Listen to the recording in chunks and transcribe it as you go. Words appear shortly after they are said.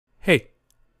Hey,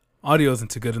 audio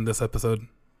isn't too good in this episode,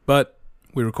 but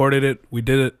we recorded it, we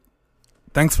did it.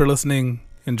 Thanks for listening.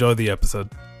 Enjoy the episode.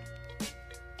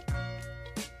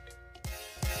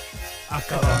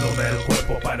 Acabándome el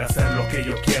cuerpo para hacer lo que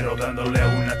yo quiero, dándole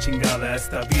una chingada a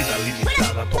esta vida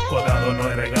limitada. Poco dado, no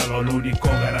hay regalo, lo único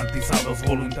garantizado es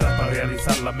voluntad para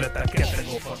realizar la meta que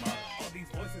tengo formada.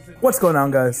 What's going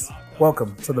on, guys?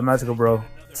 Welcome to the Magical Bro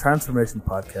Transformation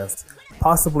Podcast,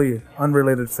 possibly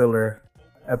unrelated filler,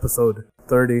 episode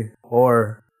 30,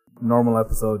 or normal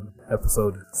episode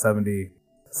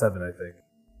 77, I think.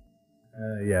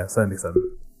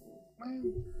 77.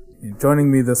 Joining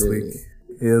me this week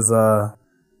is the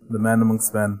man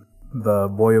amongst men, the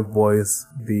boy of boys,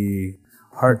 the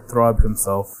heartthrob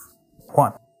himself,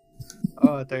 Juan.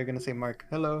 Oh, I thought you were going to say Mark.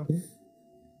 Hello.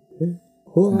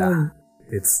 Nah,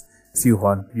 it's you,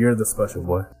 Juan. You're the special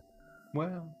boy.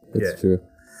 Wow. That's true.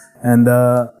 And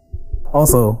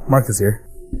also, Mark is here.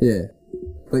 Yeah.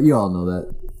 But you all know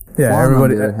that. Yeah, Juan,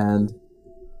 everybody. on the other hand,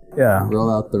 Yeah.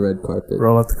 roll out the red carpet.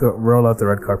 Roll out the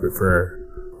red carpet for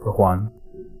Juan.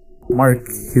 Mark,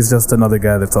 he's just another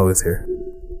guy that's always here.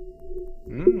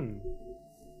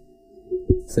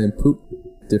 Same poop,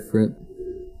 different.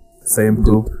 Same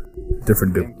poop,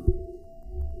 different dupe.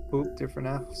 Poop, different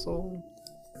asshole.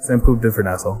 Same poop, different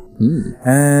asshole.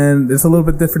 And it's a little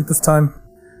bit different this time.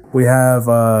 We have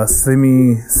a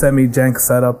semi-jank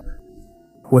setup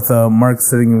with Mark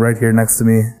sitting right here next to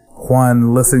me.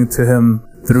 Juan listening to him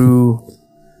through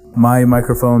my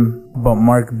microphone, but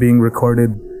Mark being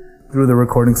recorded through the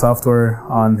recording software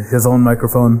on his own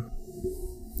microphone.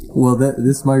 Well,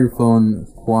 this microphone,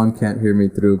 Juan can't hear me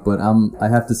through, but I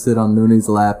have to sit on Nooney's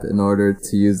lap in order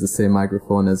to use the same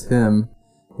microphone as him.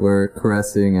 We're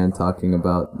caressing and talking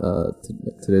about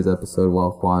today's episode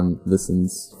while Juan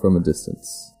listens from a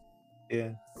distance.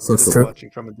 Yeah. Social. True.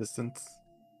 Watching from a distance.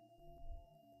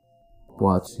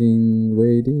 Watching,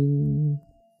 waiting.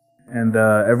 And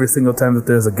every single time that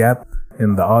there's a gap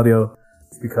in the audio,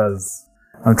 it's because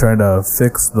I'm trying to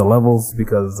fix the levels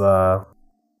because I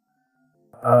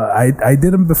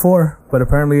did them before, but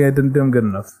apparently I didn't do them good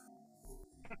enough.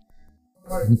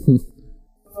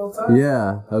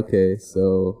 Yeah, okay,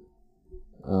 so,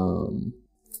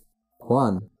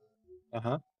 Juan.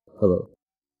 Uh-huh. Hello.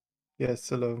 Yes,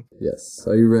 hello. Yes.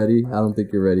 Are you ready? I don't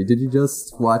think you're ready. Did you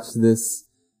just watch this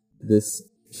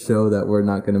show that we're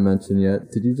not going to mention yet?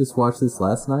 Did you just watch this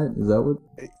last night? Is that what?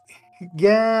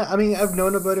 Yeah, I mean, I've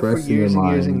known about it for Fresh in your years and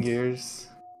years and mind. years.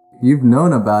 You've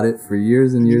known about it for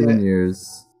years and years Yeah. and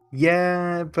years.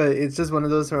 Yeah, but it's just one of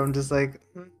those where I'm just like,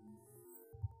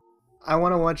 I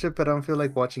want to watch it, but I don't feel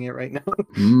like watching it right now.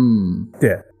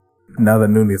 Yeah, now that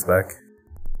Nooney's back.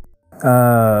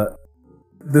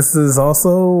 This is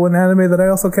also an anime that I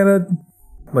also kind of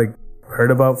like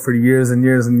heard about for years and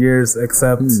years and years,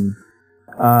 except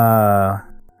I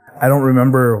don't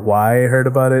remember why I heard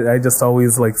about it. I just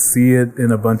always like see it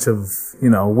in a bunch of,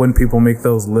 when people make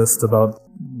those lists about,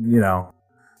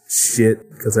 shit,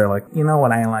 because they're like, you know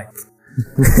what I like.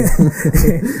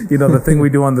 The thing we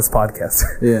do on this podcast.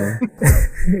 Yeah.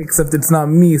 Except it's not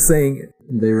me saying it.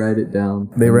 They write it down.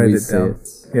 They and write we it say down.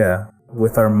 Yeah,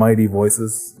 with our mighty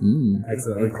voices.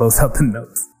 Accidentally close out the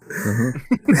notes.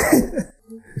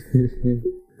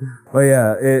 But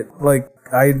yeah,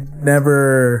 I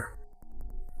never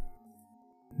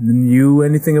knew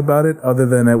anything about it other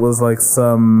than it was like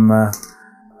some,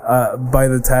 by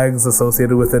the tags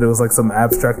associated with it, it was like some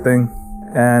abstract thing.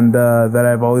 And that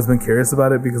I've always been curious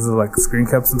about it because of like screen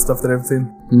caps and stuff that I've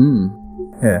seen.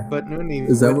 Yeah. But Nooney,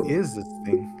 Is that what what- is this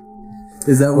thing?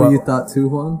 Is that what Well- you thought too,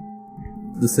 Juan?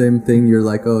 The same thing? You're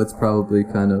like, oh, it's probably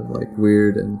kind of like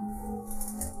weird and...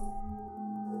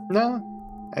 No,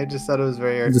 I just thought it was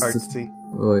very Just- artsy.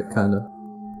 Oh, it kind of...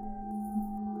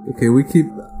 Okay, we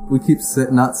keep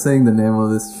not saying the name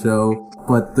of this show,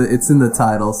 but it's in the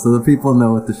title, so the people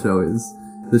know what the show is.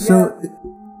 The show...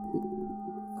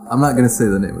 I'm not gonna say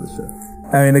the name of the show.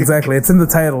 I mean, exactly. It's in the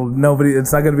title.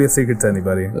 It's not going to be a secret to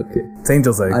anybody. Okay. It's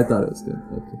Angel's Egg. I thought it was good.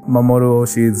 Okay. Mamoru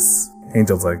Oshii's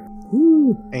Angel's Egg.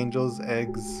 Angels,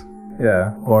 eggs.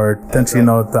 Yeah. Or Tenchi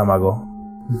no Tamago.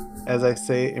 As I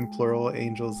say in plural,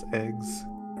 angels, eggs.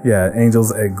 Yeah,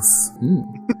 Angel's Eggs.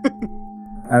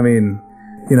 I mean,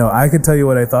 I could tell you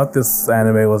what I thought this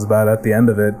anime was about at the end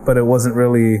of it, but it wasn't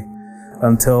really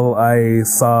until I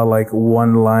saw like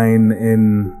one line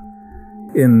in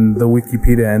the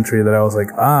Wikipedia entry that I was like,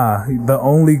 the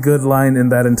only good line in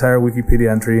that entire Wikipedia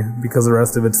entry, because the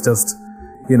rest of it's just,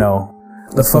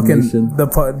 the summation. the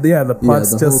plot's the whole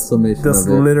just summation of it.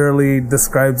 literally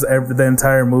describes the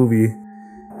entire movie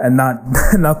and not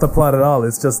not the plot at all.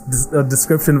 It's just a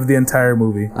description of the entire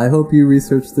movie. I hope you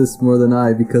researched this more than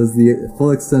I, because the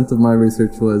full extent of my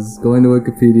research was going to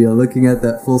Wikipedia, looking at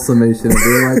that full summation, and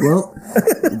being like, well,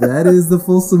 that is the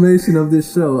full summation of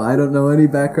this show. I don't know any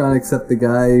background except the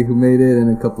guy who made it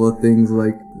and a couple of things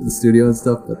like the studio and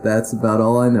stuff, but that's about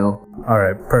all I know. All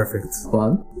right, perfect.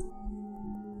 Juan?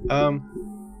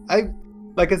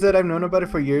 Like I said, I've known about it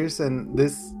for years, and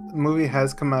this movie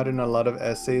has come out in a lot of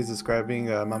essays describing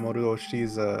Mamoru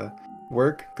Oshii's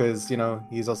work, because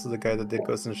he's also the guy that did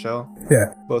Ghost in the Shell.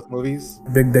 Yeah, both movies.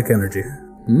 Big dick energy.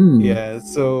 Yeah,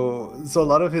 so a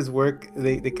lot of his work,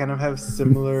 they kind of have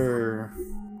similar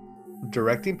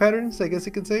directing patterns, I guess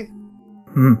you could say.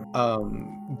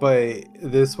 But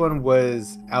this one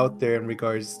was out there in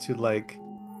regards to like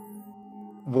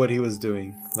what he was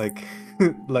doing, like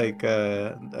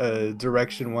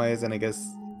direction wise, and I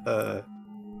guess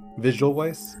visual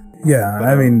wise. Yeah, but,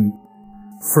 I mean,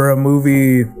 for a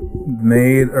movie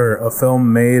made, or a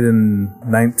film made in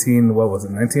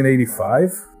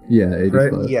 1985? Yeah, 85.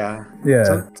 Right? Yeah.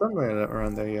 Somewhere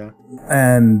around there, yeah.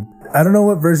 And I don't know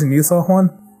what version you saw, Juan.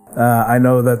 I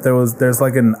know that there's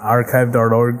like an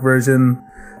archive.org version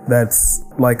that's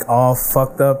like all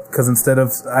fucked up, because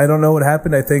I don't know what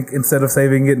happened. I think instead of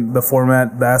saving it in the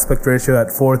format, the aspect ratio at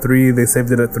 4:3, they saved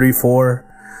it at 3:4.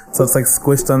 So it's like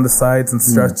squished on the sides and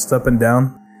stretched up and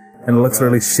down, and it looks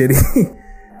really shitty.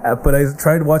 But I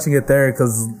tried watching it there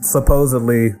because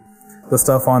supposedly the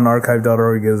stuff on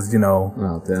archive.org is, Oh,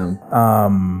 damn.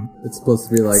 It's supposed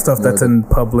to be like stuff that's in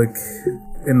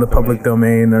the public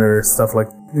domain, or stuff like,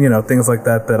 things like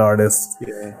that artists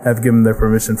have given their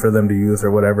permission for them to use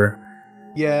or whatever.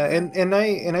 Yeah, and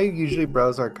I usually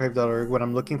browse archive.org when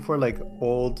I'm looking for like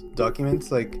old documents,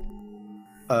 like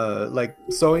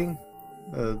sewing,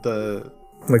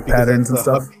 like patterns and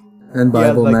stuff. And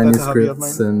Bible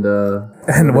manuscripts that's and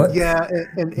what? Yeah,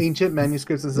 and ancient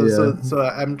manuscripts and stuff. Yeah. So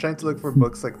I'm trying to look for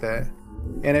books like that,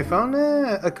 and I found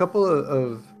a couple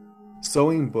of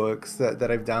sewing books that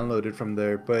I've downloaded from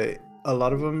there, but a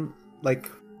lot of them, like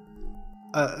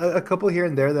a couple here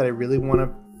and there that I really want to,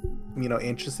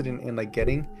 interested in like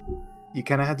getting, you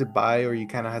kind of had to buy, or you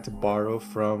kind of had to borrow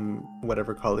from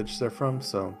whatever college they're from.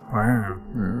 So wow.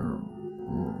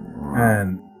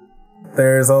 And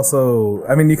there's also,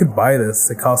 I mean, you could buy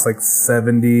this. It costs like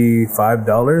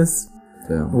 $75,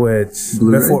 which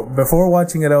before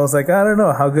watching it, I was like, I don't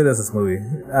know, how good is this movie?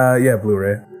 Yeah,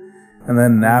 Blu-ray. And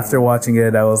then after watching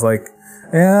it, I was like,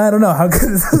 yeah, I don't know, how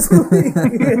good is this movie?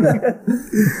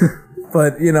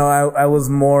 But, I was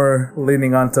more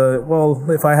leaning onto, well,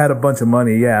 if I had a bunch of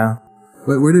money, yeah.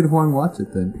 Wait, where did Juan watch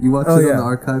it then? You watched it on the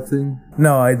archive thing?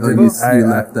 No, I didn't. You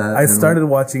left that. I started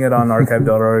watching it on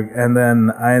archive.org, and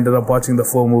then I ended up watching the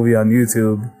full movie on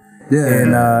YouTube. Yeah.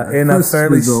 In a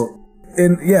fairly result.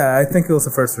 I think it was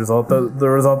the first result, the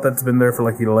result that's been there for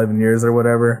like 11 years or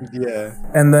whatever. Yeah.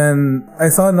 And then I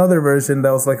saw another version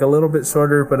that was like a little bit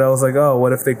shorter, but I was like, oh,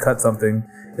 what if they cut something?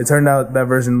 It turned out that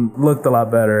version looked a lot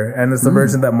better, and it's the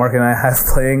version that Mark and I have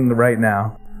playing right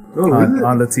now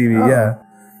on the TV. Oh. Yeah.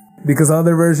 Because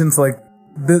other versions, like,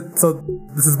 this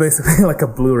is basically like a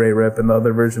Blu-ray rip, and the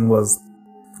other version was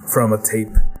from a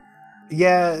tape.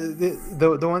 Yeah, the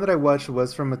one that I watched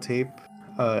was from a tape.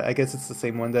 I guess it's the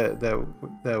same one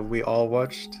that we all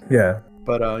watched. Yeah.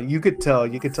 But you could tell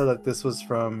that this was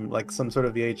from like some sort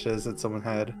of VHS that someone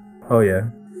had. Oh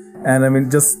yeah, and I mean,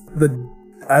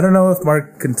 I don't know if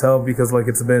Mark can tell because like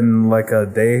it's been like a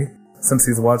day since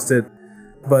he's watched it.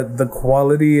 But the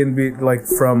quality like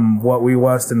from what we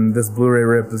watched in this Blu-ray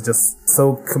rip is just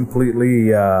so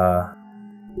completely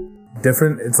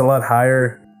different. It's a lot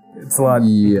higher. It's a lot.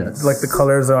 Yes. Like the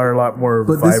colors are a lot more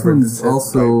but vibrant. This one's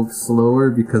also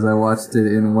slower because I watched it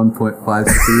in 1.5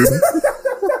 speed.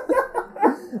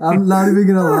 I'm not even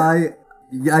gonna lie.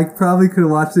 I probably could have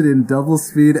watched it in double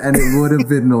speed and it would have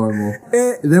been normal.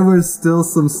 There were still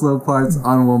some slow parts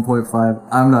on 1.5.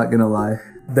 I'm not gonna lie.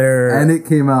 And it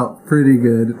came out pretty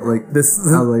good. Like I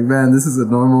was like, man, this is a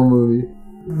normal movie.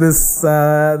 This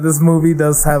movie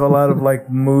does have a lot of like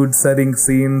mood setting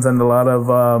scenes and a lot of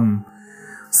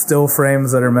still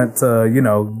frames that are meant to,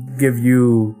 give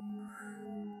you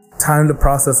time to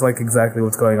process like exactly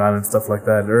what's going on and stuff like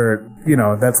that. Or,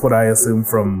 that's what I assume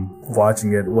from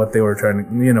watching it, what they were trying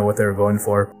to, what they were going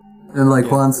for. And like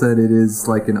Juan said, it is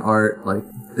like an art, like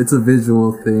it's a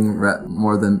visual thing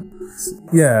more than.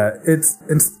 Yeah, it's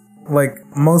like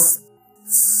most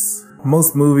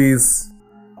movies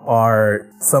are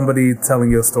somebody telling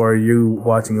you a story, you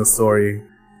watching a story.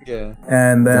 Yeah.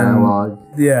 And then dialogue.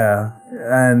 Yeah.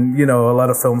 And a lot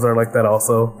of films are like that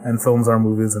also, and films are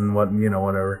movies and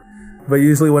whatever. But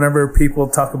usually whenever people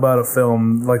talk about a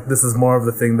film, like this is more of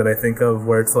the thing that I think of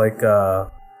where it's like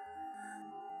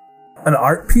an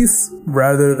art piece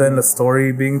rather than a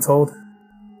story being told.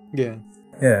 Yeah.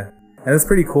 Yeah. And it's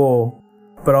pretty cool,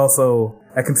 but also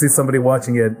I can see somebody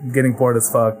watching it getting bored as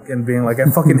fuck and being like, I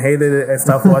fucking hated it. I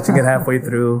stopped watching it halfway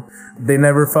through. They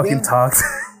never fucking talked.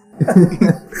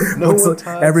 No one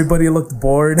talks. Everybody looked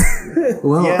bored.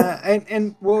 Well, Yeah,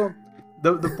 and well,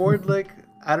 the board, like,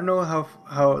 I don't know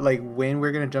how like when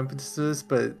we're gonna jump into this,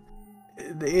 but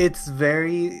it's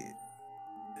very.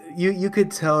 You could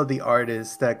tell the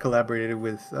artist that collaborated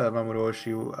with Mamoru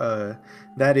Oshii,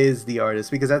 that is the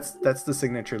artist, because that's the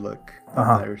signature look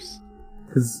of theirs.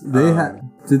 because they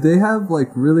did they have like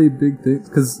really big things?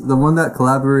 Because the one that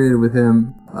collaborated with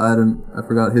him, I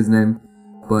forgot his name,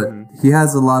 but he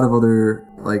has a lot of other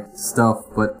like stuff.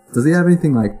 But does he have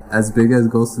anything like as big as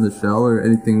Ghost in the Shell or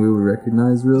anything we would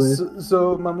recognize really?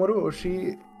 So Mamoru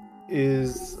Oshii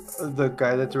is the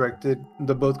guy that directed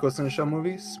both Ghost in the Shell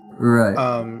movies. Right.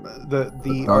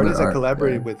 The artist that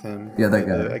collaborated with him. Yeah, that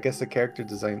guy. I guess the character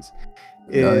designs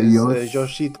is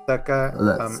Yoshitaka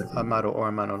Amano or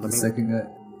Amano. The second guy.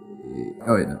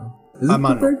 Oh wait, no. Is it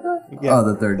Amano. the third guy? Yeah. Oh,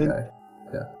 the third guy.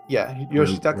 Yeah,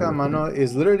 Yoshitaka Amano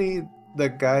is literally the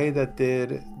guy that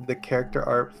did the character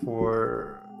art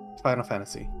for Final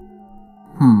Fantasy.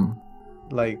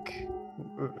 Like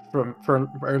from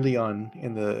early on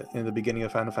in the beginning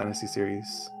of Final Fantasy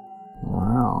series.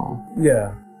 Wow.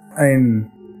 Yeah. I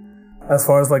mean, as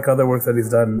far as like other work that he's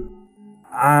done,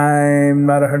 I'm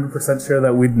not 100% sure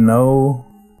that we'd know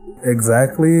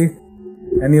exactly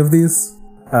any of these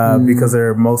because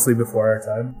they're mostly before our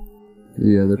time.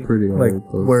 Yeah, they're pretty old. Like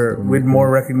we'd more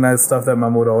recognize stuff that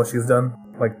Mamoru Oshii's done,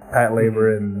 like Pat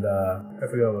Labor and I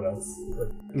forgot what else.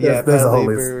 Yeah, there's Pat a whole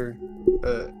Labor,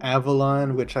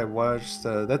 Avalon, which I watched.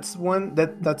 That's one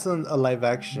that's a live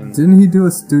action. Didn't he do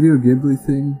a Studio Ghibli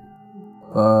thing?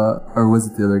 Or was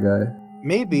it the other guy?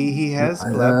 Maybe he has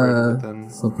collaborated with them.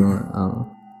 Something like I don't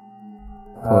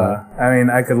know. I mean,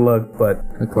 I could look, but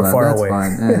we're far that's away.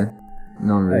 Fine.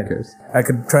 No one really cares. I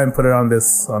could try and put it on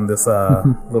this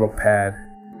little pad.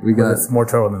 We got it's more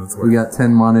trouble than it's worth. We got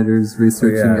 10 monitors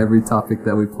researching Yeah. every topic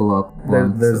that we pull up.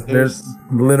 There's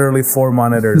literally 4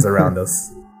 monitors around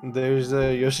us. There's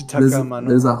a Yoshitaka Amano.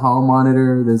 There's a hall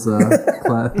monitor. There's a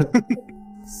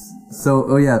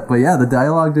the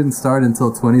dialogue didn't start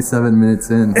until 27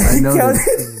 minutes in. I know that.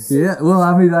 Yeah, well,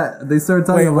 I mean, they started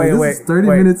talking this is 30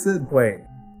 minutes in. Wait,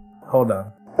 hold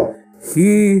on.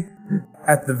 He,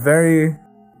 at the very,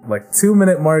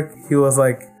 2-minute mark, he was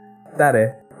like,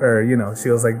 Dare. Or, she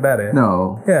was like, Dare.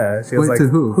 No. Yeah, she was like, to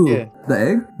who? Who? Yeah. The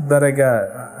egg? Dare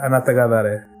ga, anata ga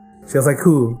dare. She was like,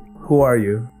 Who? Who are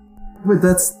you? But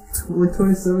that's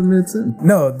 27 minutes in.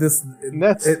 No, it's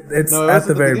at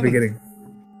the very beginning.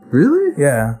 Really?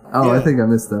 Yeah. Oh, Yeah. I think I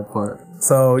missed that part.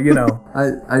 So,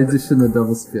 I just shouldn't have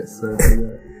double skipped. Sorry for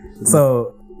that.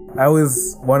 So, I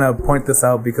always want to point this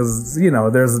out because,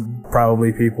 there's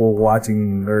probably people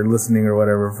watching or listening or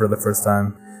whatever for the first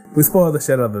time. We spoil the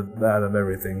shit out of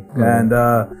everything. And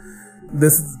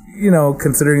this,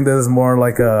 considering this is more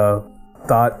like a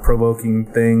thought-provoking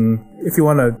thing, if you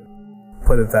want to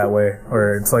put it that way,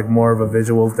 or it's like more of a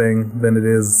visual thing than it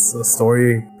is a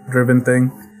story-driven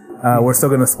thing, we're still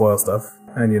going to spoil stuff.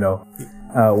 And,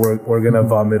 we're going to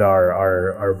vomit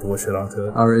our bullshit onto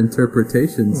it. Our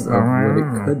interpretations of what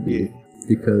it could be.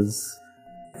 Because...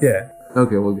 Yeah.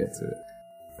 Okay, we'll get to it.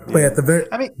 But at the very...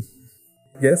 I mean...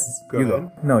 Yes? Go you ahead.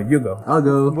 go. No, you go. I'll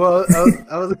go. Well,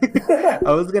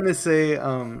 I was gonna say,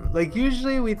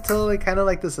 usually we tell kind of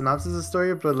the synopsis of the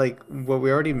story, but what we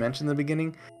already mentioned in the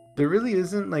beginning, there really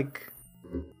isn't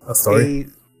A story?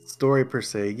 a story per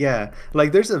se. Yeah,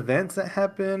 there's events that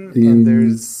happen and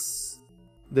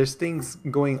there's things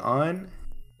going on,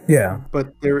 Yeah.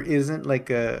 but there isn't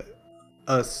a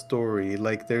story.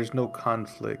 There's no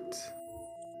conflict.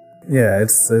 Yeah,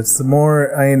 it's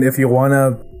more, I mean, if you want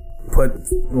to put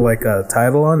a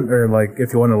title on, or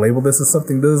if you want to label this as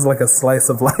something, this is a slice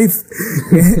of life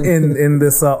in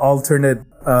this alternate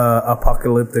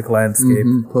apocalyptic landscape.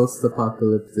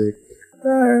 Post-apocalyptic.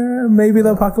 Maybe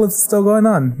the apocalypse is still going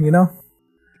on,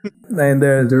 and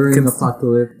they're During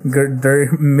apocalypse.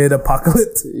 during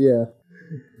mid-apocalypse. Yeah.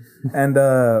 And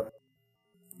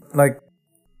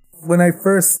when I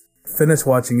first finished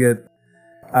watching it,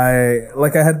 I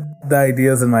had the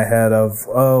ideas in my head of,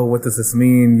 what does this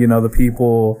mean? The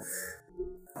people,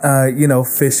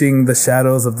 fishing the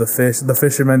shadows of the fish, the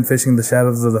fishermen fishing the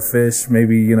shadows of the fish.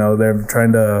 Maybe, they're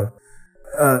trying to,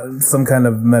 some kind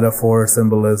of metaphor,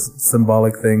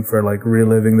 symbolic thing for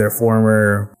reliving their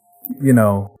former,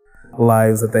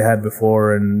 lives that they had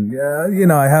before. And,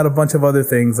 I had a bunch of other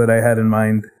things that I had in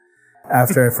mind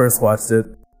after I first watched it.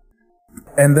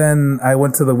 And then I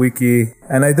went to the wiki,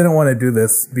 and I didn't want to do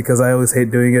this because I always hate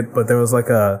doing it, but there was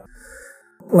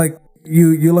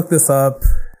you look this up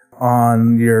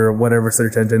on your whatever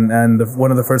search engine, and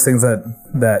one of the first things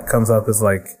that comes up is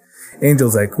like,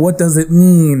 Angel's egg, what does it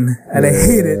mean? And I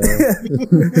hate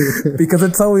it because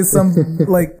it's always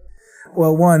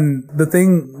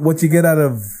what you get out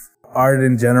of art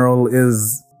in general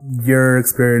is your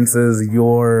experiences,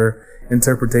 your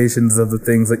interpretations of the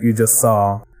things that you just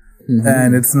saw. Mm-hmm.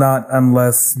 And it's not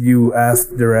unless you ask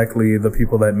directly the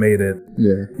people that made it,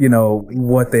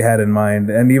 what they had in mind.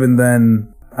 And even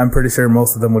then, I'm pretty sure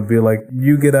most of them would be like,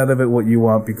 you get out of it what you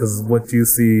want because what you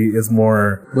see is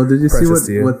more. Well, did you see what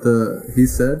he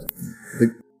said?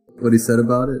 What he said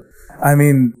about it? I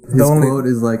mean, his quote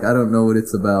is like, I don't know what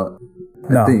it's about.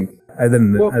 I think. I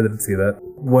didn't see that.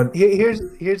 What? Here's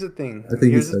the thing.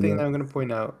 Here's the thing that I'm going to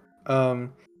point out.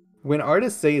 When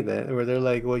artists say that, where they're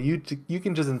like, well, you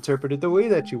can just interpret it the way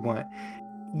that you want.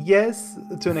 Yes,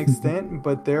 to an extent,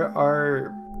 but there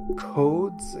are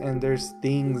codes and there's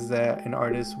things that an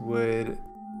artist would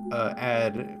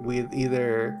add with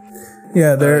either.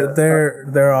 Yeah,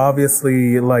 they're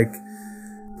obviously like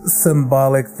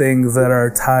symbolic things that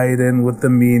are tied in with the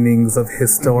meanings of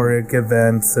historic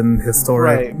events and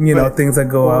historic, things that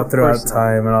go out throughout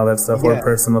time and all that stuff, or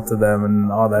personal to them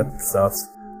and all that stuff.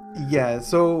 Yeah,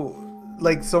 so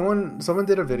like someone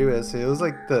did a video essay. It was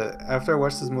like after I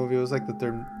watched this movie, it was like the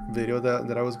third video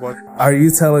that I was watching. Are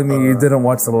you telling me you didn't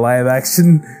watch the live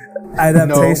action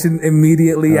adaptation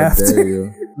immediately after?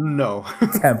 You. No.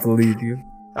 Can't believe you.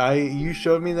 You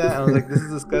showed me that and I was like, this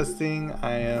is disgusting.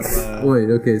 I am wait,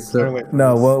 okay, so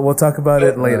no, we'll talk about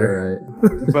it later.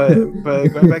 Right.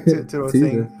 But going back to what I was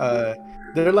saying,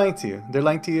 they're lying to you. They're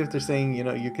lying to you if they're saying,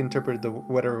 you can interpret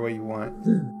whatever way you want.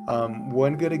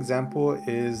 One good example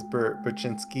is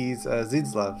Berczynski's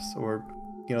Zizlavs, or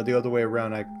the other way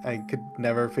around. I could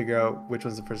never figure out which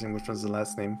one's the first name, which one's the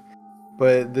last name.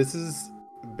 But this is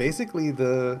basically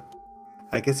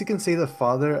I guess you can say the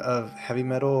father of heavy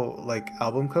metal like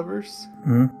album covers.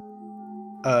 Mm-hmm.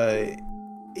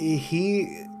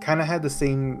 He kind of had the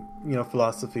same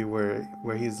philosophy where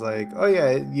he's like, oh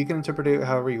yeah, you can interpret it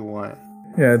however you want.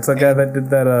 Yeah, it's a guy that did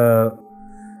that.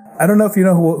 I don't know if you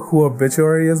know who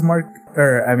Obituary is, Mark,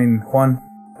 Juan.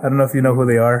 I don't know if you know who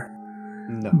they are.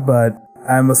 No, but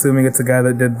I'm assuming it's a guy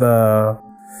that did the.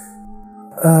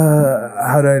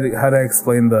 How do I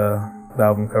explain the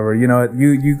album cover? You know what?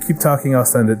 You keep talking. I'll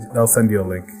send you a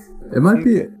link. It might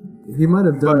be. He might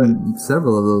have done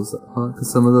several of those, huh?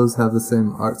 Because some of those have the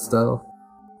same art style.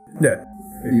 Yeah.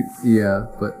 Yeah,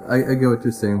 but I get what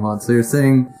you're saying, Juan. So you're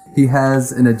saying he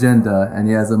has an agenda and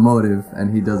he has a motive,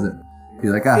 and he doesn't. He's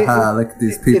like, look at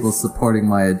these people supporting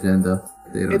my agenda.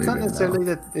 They don't. It's not necessarily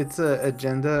that it's an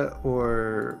agenda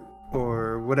or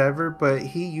whatever, but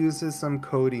he uses some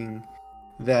coding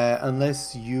that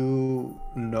unless you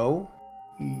know,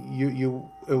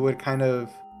 it would kind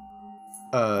of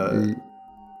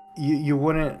you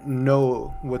wouldn't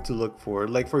know what to look for.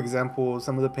 Like, for example,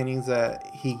 some of the paintings that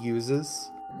he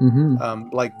uses,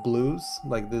 like blues,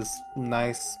 like this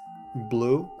nice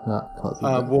blue.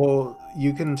 Well,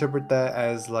 you can interpret that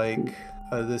as like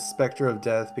this specter of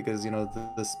death, because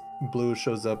this blue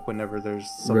shows up whenever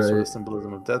there's some sort of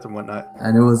symbolism of death and whatnot.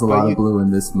 And it was a lot of blue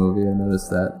in this movie. I noticed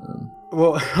that.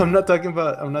 Well, I'm not talking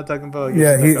about.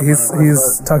 Yeah,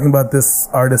 he's talking about this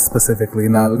artist specifically,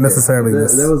 not necessarily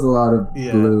this. There was a lot of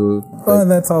blue. Well, and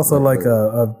that's also like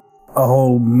a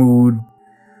whole mood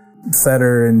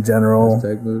setter in general.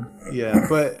 Mood. Yeah,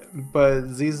 but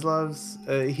Zizlav's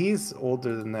he's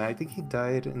older than that. I think he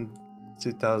died in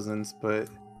 2000s, but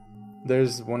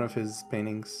there's one of his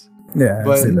paintings. Yeah,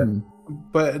 I've seen that.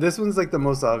 But this one's like the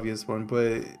most obvious one.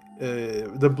 But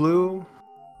the blue.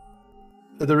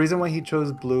 The reason why he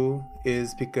chose blue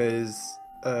is because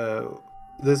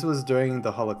this was during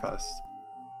the Holocaust.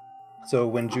 So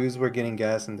when Jews were getting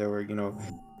gas and they were,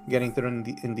 getting thrown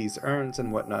in these urns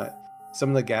and whatnot, some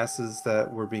of the gases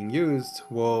that were being used,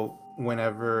 well,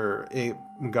 whenever it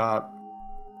got,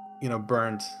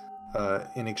 burned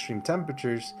in extreme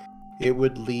temperatures, it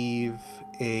would leave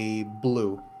a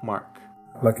blue mark.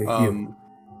 Like a hue.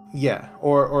 Yeah,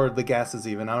 or the gases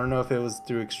even. I don't know if it was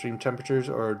through extreme temperatures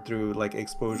or through like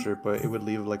exposure, but it would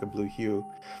leave like a blue hue.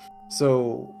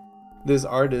 So this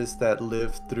artist that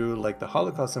lived through like the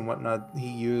Holocaust and whatnot, he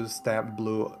used that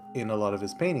blue in a lot of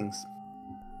his paintings.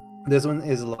 This one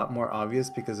is a lot more obvious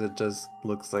because it just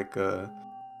looks like a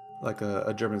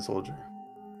German soldier.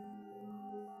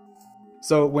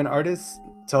 So when artists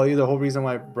tell you the whole reason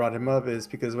why I brought him up is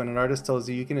because when an artist tells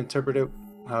you can interpret it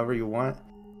however you want,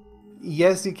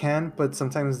 yes, you can, but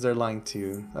sometimes they're lying to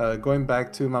you. Going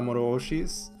back to Mamoru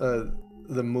Oshii's,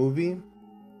 the movie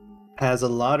has a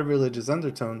lot of religious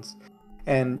undertones,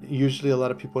 and usually a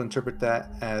lot of people interpret that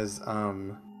as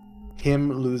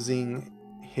him losing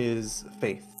his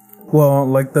faith. Well,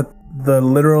 like the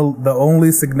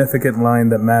only significant line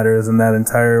that matters in that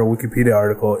entire Wikipedia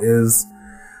article is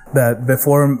that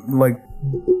before, like,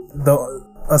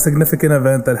 a significant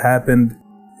event that happened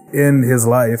in his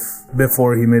life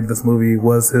before he made this movie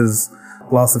was his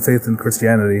loss of faith in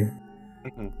Christianity.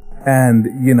 Mm-hmm.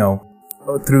 And, you know,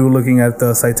 through looking at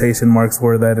the citation marks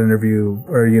where that interview,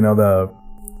 or, you know,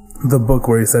 the book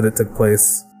where he said it took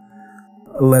place,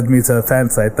 led me to a fan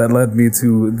site that led me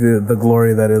to the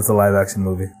glory that is the live action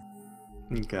movie.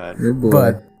 God.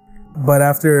 But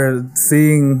after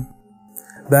seeing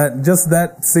that, just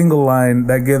that single line,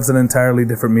 that gives an entirely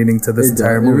different meaning to this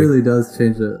entire movie. It really does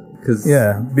change it.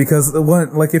 Because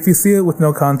like, if you see it with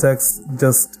no context,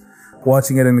 just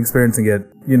watching it and experiencing it,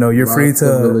 you know, you're free to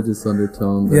religious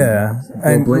undertones.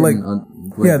 And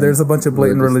there's a bunch of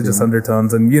blatant religious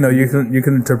undertones, and you know, you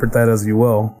can interpret that as you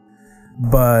will.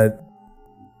 But,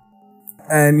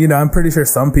 and you know, I'm pretty sure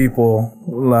some people,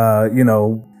 you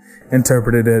know,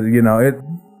 interpreted it, you know, it,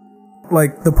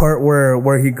 like the part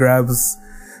where he grabs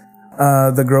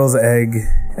the girl's egg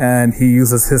and he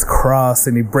uses his cross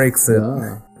and he breaks it.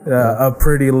 A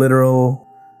pretty literal,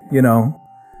 you know,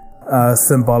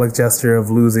 symbolic gesture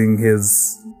of losing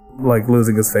his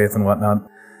faith and whatnot.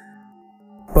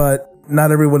 But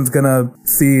not everyone's gonna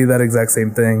see that exact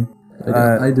same thing.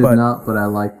 I did not, but I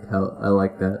like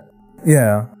that.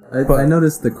 Yeah. I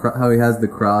noticed how he has the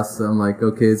cross. So I'm like,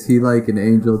 okay, is he like an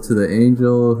angel to the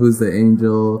angel? Who's the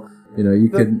angel? You know, you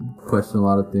could question a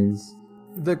lot of things.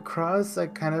 The cross, I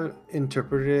kind of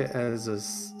interpreted it as a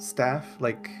staff,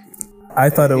 like. I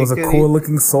thought it was a cool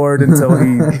looking sword until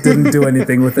he didn't do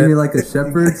anything with it. You mean like a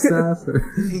shepherd's staff?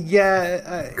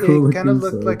 Yeah, cool it kind of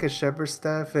looked like a shepherd's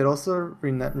staff. It also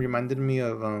reminded me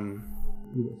of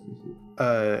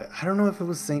I don't know if it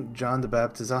was Saint John the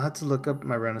Baptist. I'll have to look up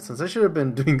my Renaissance. I should have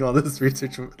been doing all this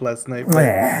research last night. But,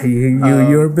 yeah,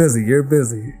 you're busy. You're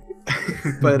busy.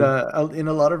 But in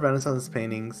a lot of Renaissance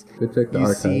paintings, go check the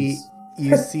archives.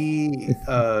 You see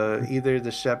either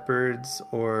the shepherds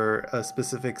or a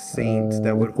specific saint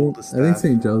that would hold a staff. I think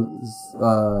Saint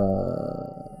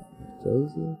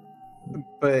Joseph.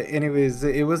 But anyways,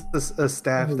 it was a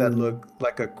staff that looked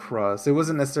like a cross. It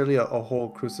wasn't necessarily a whole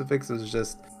crucifix. It was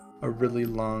just a really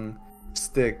long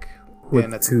stick, with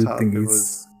and at two the top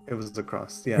thingies. it was the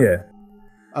cross. Yeah.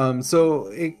 So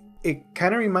it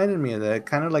kind of reminded me of that,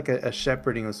 kind of like a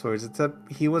shepherding of sorts.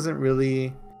 Except he wasn't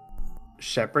really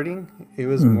shepherding. It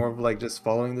was more of like just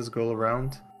following this girl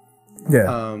around.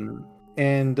 Yeah.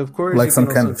 And of course, like some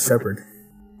kind of shepherd.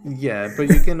 Yeah, but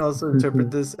you can also interpret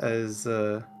this as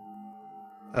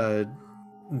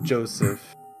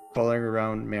Joseph following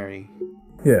around Mary.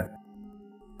 Yeah.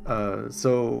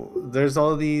 So there's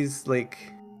all these, like,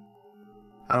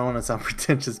 I don't want to sound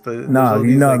pretentious, but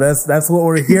that's what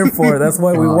we're here for. That's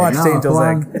why we watched Angel's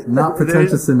Egg. Not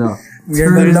pretentious enough.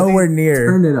 You're nowhere near.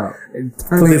 Turn it up.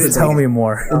 Please tell me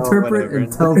more. Interpret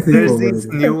and tell people. There's these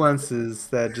nuances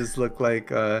that just look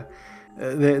like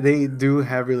they do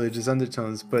have religious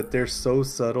undertones, but they're so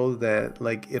subtle that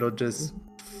like it'll just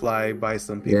fly by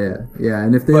some people. Yeah,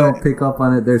 and if they don't pick up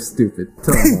on it, they're stupid.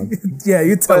 Tell them one. Yeah,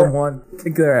 you tell them one.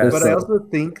 Kick their ass. But I also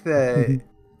think that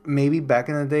maybe back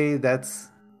in the day, that's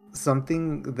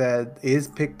something that is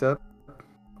picked up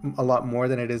a lot more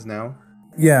than it is now.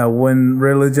 Yeah, when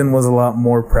religion was a lot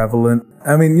more prevalent.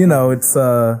 I mean, you know, it's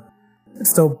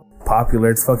still popular.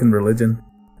 It's fucking religion.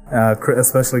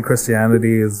 Especially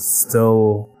Christianity is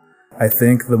still, I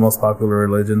think, the most popular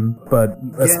religion. But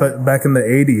back in the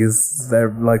 80s,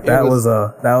 that was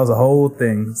a whole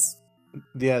thing.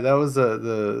 Yeah, that was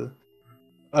the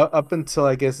up until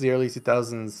I guess the early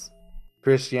 2000s.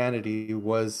 Christianity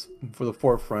was for the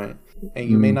forefront, and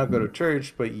you may not go to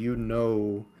church, but you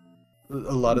know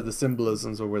a lot of the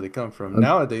symbolisms or where they come from.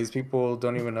 Nowadays, people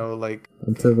don't even know, like,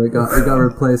 until it got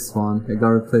replaced, Juan. It got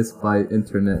replaced by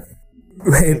internet.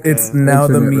 It's now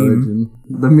the meme religion.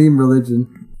 The meme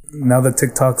religion. Now the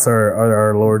TikToks are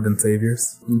our Lord and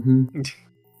Saviors. Mm-hmm.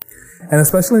 And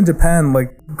especially in Japan,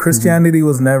 like, Christianity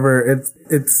was never,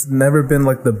 it's never been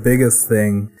like the biggest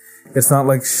thing. It's not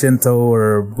like Shinto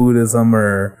or Buddhism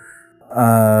or,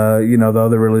 you know, the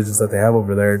other religions that they have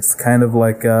over there. It's kind of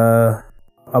like a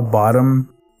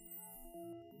bottom.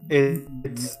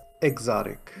 It's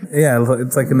exotic. Yeah,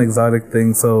 it's like an exotic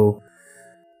thing. So,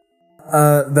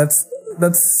 that's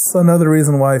that's another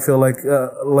reason why I feel like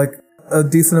a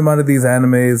decent amount of these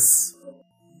animes,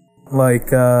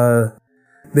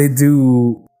 they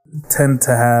do tend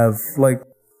to have, like,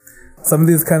 some of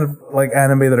these kind of, like,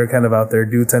 anime that are kind of out there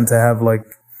do tend to have, like,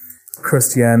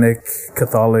 Christianic,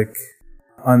 Catholic,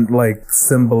 like,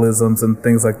 symbolisms and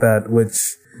things like that,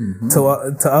 which to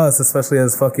us, especially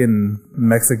as fucking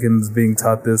Mexicans being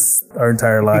taught this our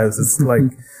entire lives, is like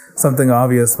something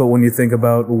obvious. But when you think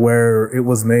about where it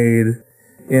was made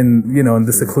in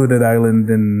the secluded island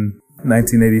in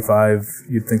 1985,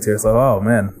 you'd think to yourself, oh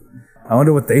man, I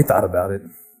wonder what they thought about it.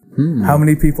 How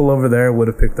many people over there would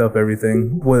have picked up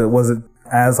everything? Was it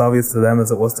as obvious to them as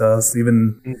it was to us,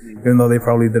 even though they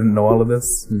probably didn't know all of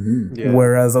this? Yeah.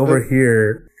 Whereas over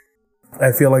here,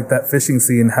 I feel like that fishing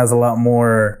scene has a lot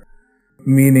more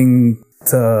meaning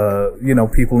to,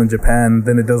 people in Japan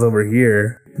than it does over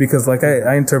here. Because, like,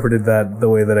 I interpreted that the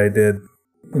way that I did,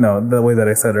 the way that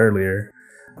I said earlier.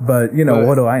 But,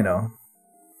 what do I know?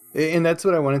 And that's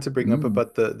what I wanted to bring up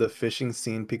about the fishing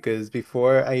scene, because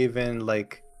before I even,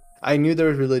 like, I knew there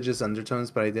was religious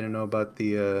undertones, but I didn't know about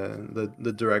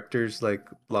the director's, like,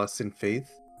 lost in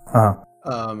faith.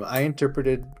 I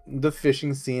interpreted the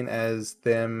fishing scene as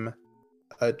them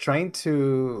trying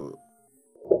to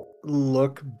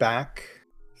look back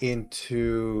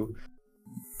into,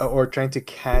 or trying to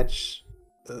catch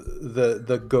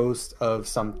the ghost of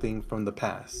something from the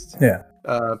past. Yeah.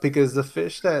 Because the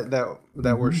fish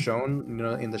that were shown,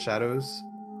 in the shadows,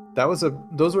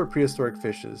 those were prehistoric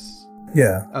fishes.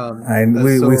 Yeah.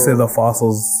 We say the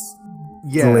fossils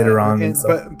later on. And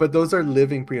but those are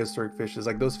living prehistoric fishes.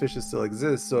 Like, those fishes still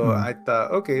exist. So I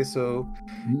thought, okay, so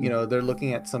they're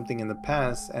looking at something in the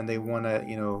past and they want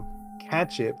to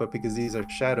catch it, but because these are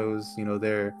shadows,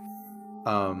 they're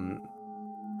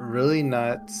really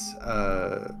not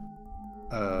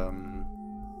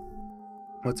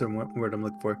what's the word I'm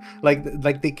looking for? Like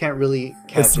they can't really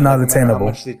catch it's not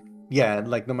attainable.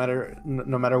 Like no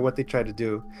matter what they try to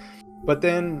do. But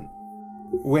then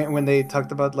when they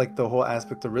talked about, like, the whole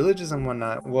aspect of religious and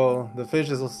whatnot, well, the fish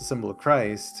is also a symbol of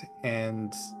Christ,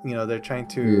 and they're trying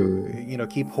to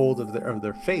keep hold of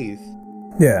their faith.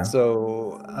 Yeah.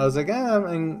 So I was like, I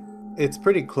mean, it's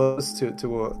pretty close to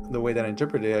the way that I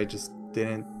interpreted it. I just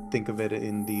didn't think of it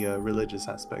in the religious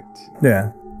aspect.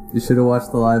 Yeah. You should have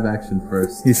watched the live action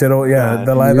first. You should have,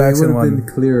 the live action one. It would have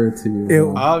been clearer to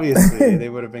you. Obviously, they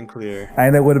would have been clear.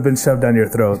 And it would have been shoved down your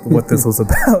throat what this was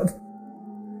about.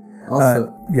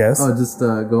 Also, yes. Oh, just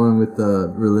going with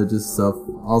the religious stuff.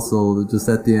 Also, just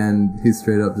at the end, he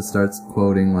straight up just starts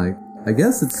quoting, like, I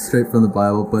guess it's straight from the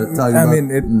Bible, but talking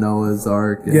about Noah's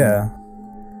Ark.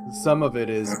 Some of it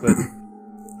is,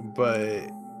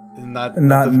 but not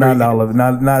all of it.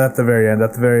 Not at the very end.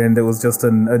 At the very end, it was just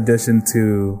an addition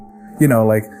to,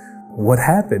 like, what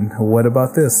happened? What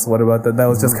about this? What about that? That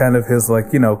was just kind of his,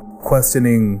 like,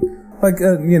 questioning, like,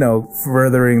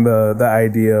 furthering the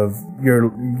idea of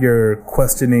you're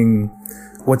questioning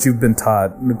what you've been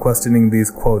taught, questioning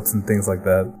these quotes and things like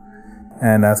that,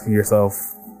 and asking yourself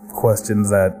questions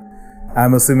that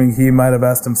I'm assuming he might have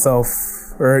asked himself,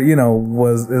 or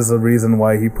is a reason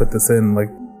why he put this in, like,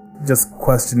 just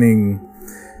questioning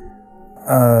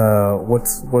what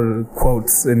are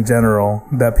quotes in general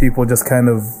that people just kind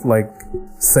of, like,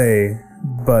 say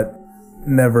but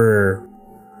never,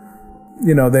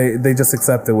 they just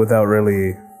accept it without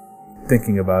really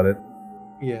thinking about it.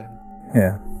 Yeah.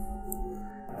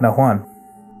 Now, Juan.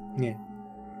 Yeah.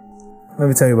 Let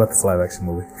me tell you about this live action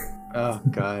movie. Oh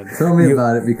God. Tell me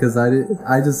about it, because I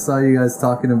just saw you guys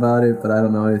talking about it, but I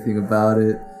don't know anything about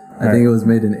it. I think it was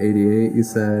made in '88. You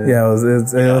said. Yeah,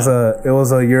 it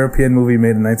was a European movie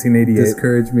made in 1988.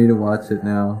 Discourage me to watch it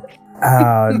now.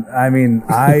 I mean,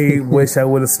 I wish I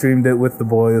would have streamed it with the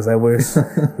boys. I wish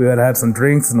we had had some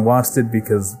drinks and watched it,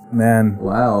 because, man.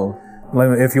 Wow.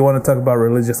 Like, if you want to talk about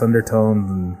religious undertones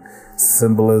and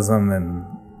symbolism and,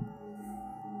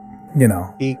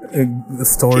 the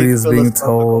story is being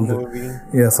told.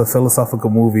 Yeah, it's a philosophical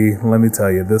movie. Let me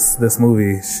tell you, this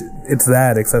movie, it's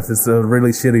that, except it's a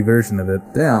really shitty version of it.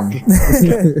 Damn.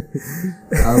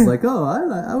 I was like, oh,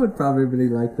 I would probably really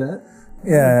like that.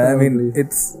 Yeah, I mean,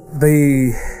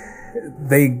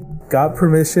 they got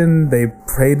permission, they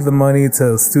paid the money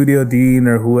to Studio Dean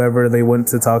or whoever they went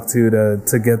to talk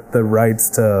to get the rights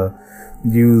to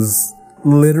use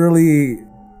literally,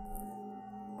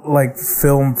 like,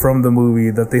 film from the movie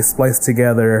that they spliced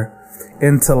together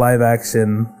into live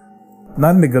action,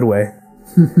 not in a good way.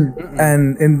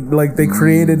 And they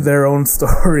created their own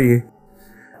story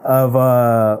of,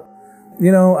 I'm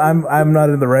not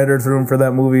in the writer's room for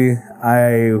that movie.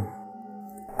 I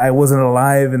wasn't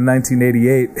alive in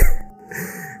 1988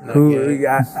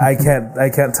 I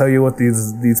can't tell you what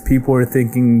these people were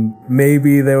thinking.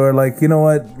 Maybe they were like, you know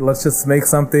what, let's just make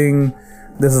something.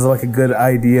 This is like a good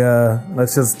idea.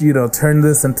 Let's just, turn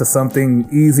this into something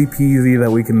easy peasy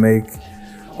that we can make.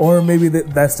 Or maybe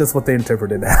that's just what they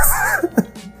interpreted as.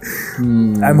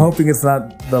 I'm hoping it's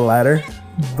not the latter,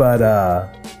 but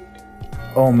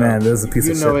oh man, this is a piece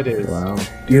of shit. You know it is. Wow.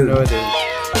 You know it is.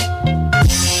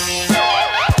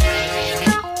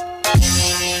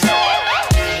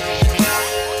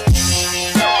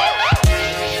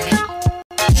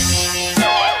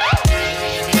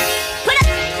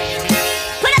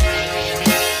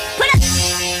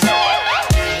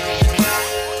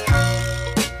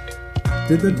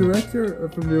 Did the director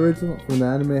from the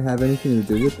anime have anything to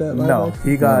do with that? No,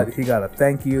 he got a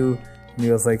thank you, and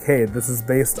he was like, "Hey, this is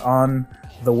based on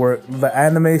the work. The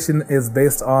animation is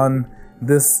based on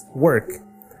this work."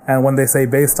 And when they say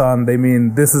based on, they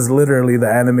mean this is literally the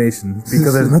animation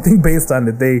because there's nothing based on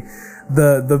it.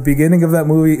 The beginning of that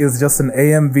movie is just an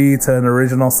AMV to an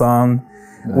original song,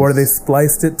 where they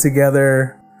spliced it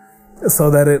together so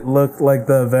that it looked like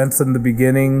the events in the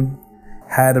beginning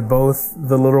had both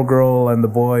the little girl and the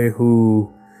boy, who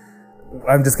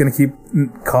I'm just gonna keep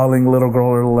calling little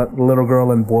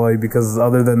girl and boy because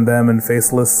other than them and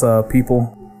faceless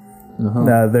people,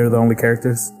 they're the only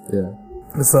characters. Yeah.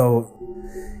 So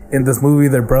in this movie,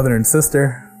 they're brother and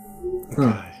sister.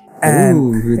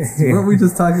 And weren't we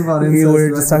just talking about incest? We were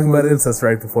just talking about incest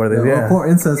right before this. Yeah.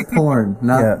 Incest porn,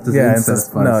 not just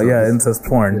incest. Incest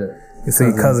porn. Yeah. You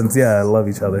see, cousins, love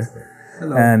each other.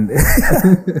 Hello. And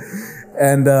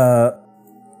and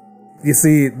you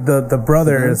see the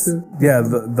brothers,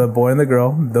 the boy and the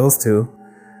girl, those two,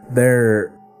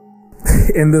 they're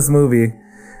in this movie.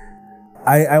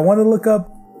 I want to look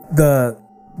up the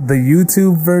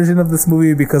YouTube version of this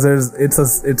movie because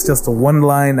it's just one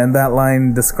line, and that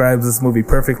line describes this movie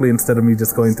perfectly instead of me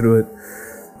just going through it.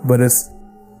 But it's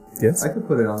yes, I could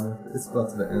put it on there. It's about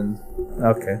to the end.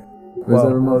 Okay. Well,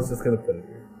 I was just gonna put it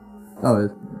here. Oh,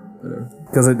 whatever.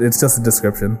 Because it's just a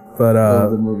description, but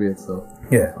the movie itself.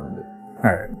 Yeah. I'll find it.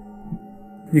 All right,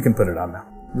 you can put it on now.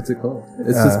 What's it called?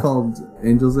 It's just called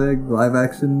Angel's Egg live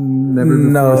action. Never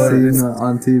before seen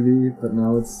on TV, but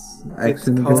now it's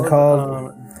action. It's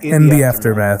called In the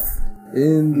Aftermath.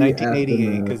 In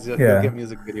 1988, because you'll get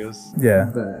music videos.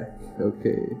 Yeah. Back.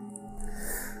 Okay.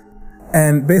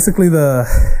 And basically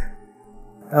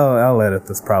I'll edit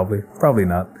this probably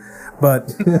not, but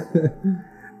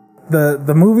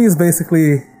the movie is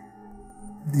basically,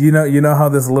 you know how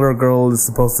this little girl is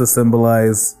supposed to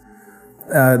symbolize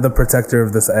the protector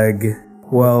of this egg.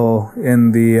 Well,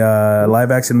 in the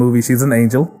live action movie, she's an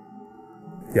angel.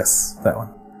 Yes, that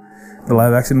one. The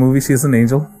live action movie, she's an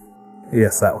angel.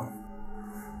 Yes, that one.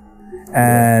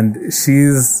 And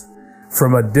she's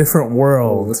from a different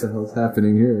world. What the hell's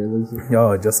happening here?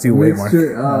 Oh, just you wait, Mark.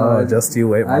 Just you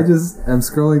wait, Mark. I'm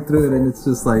scrolling through it, and it's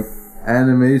just like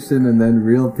animation and then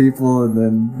real people and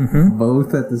then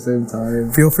both at the same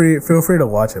time. Feel free to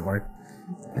watch it, Mark.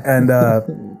 And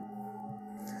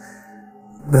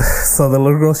so the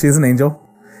little girl, she's an angel,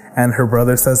 and her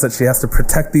brother says that she has to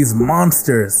protect these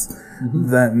monsters.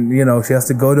 That she has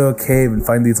to go to a cave and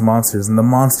find these monsters, and the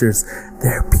monsters,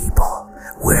 they're people.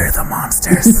 We're the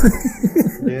monsters.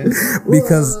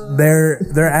 Because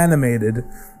they're animated,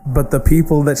 but the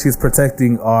people that she's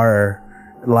protecting are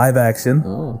live action.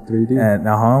 Oh, 3D. And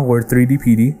we're 3D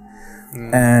PD.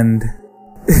 And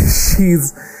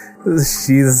she's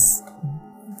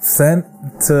sent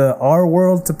to our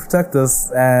world to protect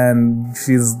us, and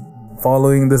she's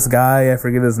following this guy, I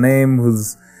forget his name,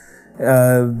 who's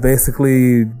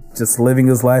basically just living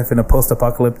his life in a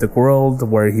post-apocalyptic world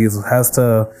where he has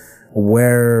to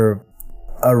wear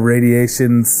a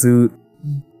radiation suit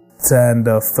and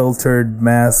a filtered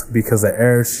mask because the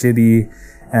air is shitty,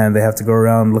 and they have to go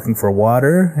around looking for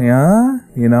water.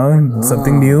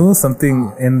 Something new,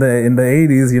 something in the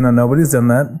 80s. Nobody's done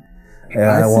that. I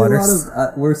see a lot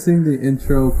of. We're seeing the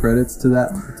intro credits to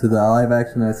the live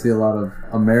action. I see a lot of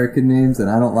American names, and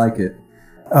I don't like it.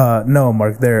 No,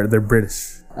 Mark, they're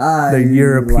British. They're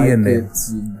European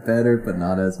names. Better, but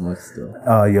not as much still.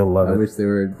 You'll love it. I wish they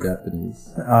were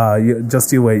Japanese.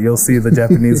 Just you wait. You'll see the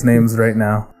Japanese names right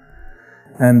now.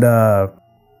 And,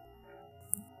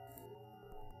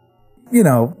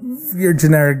 your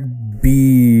generic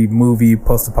B movie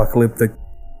post-apocalyptic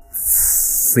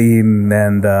scene,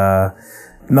 and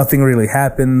nothing really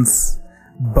happens.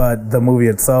 But the movie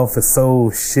itself is so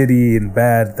shitty and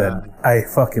bad that I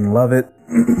fucking love it.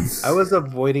 I was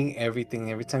avoiding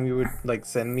everything. Every time you would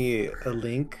send me a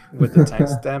link with the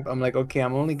timestamp, I'm like, okay,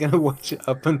 I'm only gonna watch it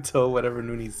up until whatever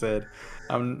Noonie said.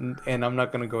 I'm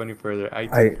not gonna go any further.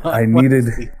 I I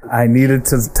needed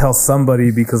to tell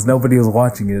somebody because nobody was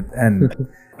watching it, and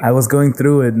I was going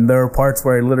through it, and there were parts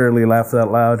where I literally laughed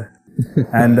out loud.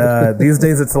 And these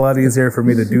days it's a lot easier for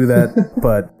me to do that,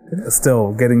 but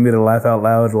still, getting me to laugh out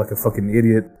loud like a fucking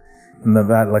idiot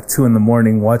at like 2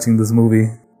 a.m. watching this movie,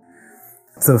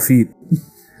 it's a feat.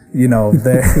 You know,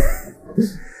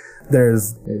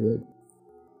 there's. Hey, look.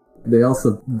 They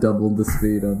also doubled the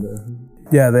speed on the.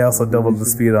 Yeah, they also doubled the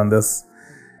speed on this,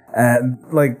 and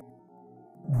like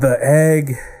the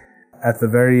egg at the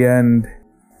very end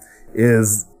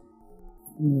is.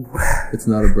 It's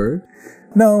not a bird.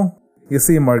 No. You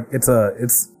see, Mark, it's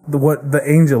the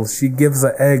angel, she gives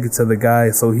an egg to the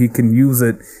guy so he can use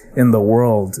it in the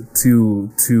world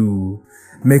to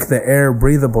make the air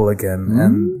breathable again. Mm-hmm.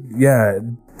 And yeah,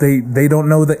 they don't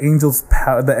know the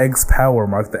the egg's power,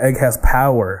 Mark. The egg has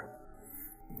power.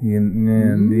 You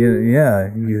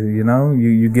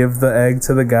give the egg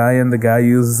to the guy and the guy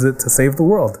uses it to save the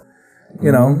world.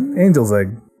 You know, angel's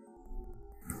egg.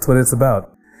 That's what it's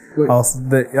about. Wait.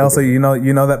 Also, you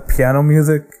know that piano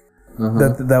music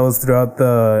that was throughout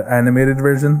the animated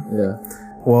version. Yeah.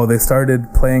 Well, they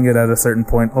started playing it at a certain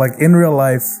point. Like in real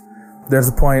life, there's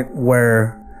a point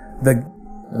where the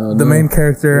main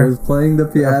character was playing the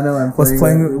piano and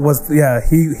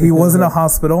he was in a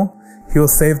hospital. He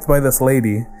was saved by this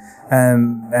lady,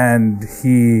 and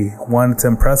he wanted to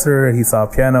impress her. He saw a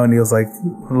piano and he was like,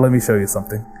 "Let me show you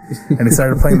something." And he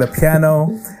started playing the piano,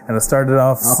 and it started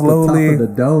off slowly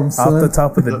off the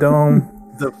top of the dome.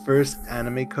 The first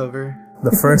anime cover.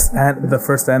 The first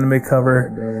anime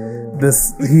cover.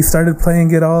 He started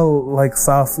playing it all like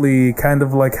softly, kind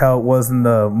of like how it was in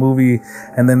the movie,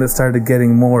 and then it started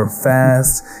getting more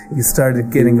fast. He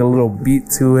started getting a little beat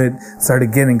to it,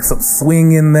 started getting some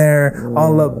swing in there,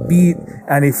 all upbeat,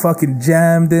 and he fucking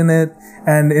jammed in it.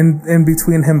 And in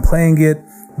between him playing it,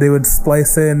 they would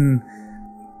splice in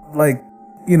like,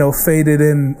 you know, faded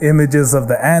in images of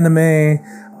the anime,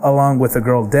 along with a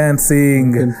girl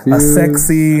dancing, a sex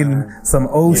scene, some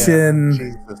ocean. Yeah,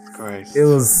 Jesus Christ. It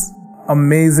was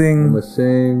amazing. I'm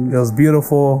ashamed. It was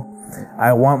beautiful.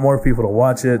 I want more people to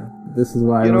watch it. This is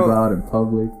why I live out in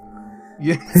public.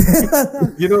 Yeah.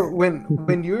 You know,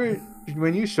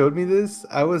 when you showed me this,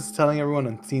 I was telling everyone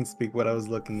on TeamSpeak what I was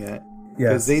looking at.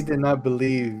 Because they did not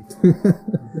believe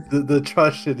the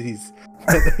atrocities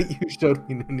that you showed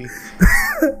me, Nuni.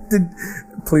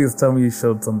 Please tell me you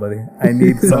showed somebody. I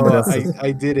need somebody else.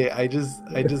 I did it. I just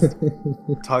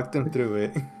talked them through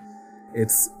it.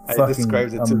 It's fucking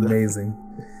amazing.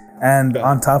 And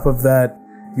on top of that,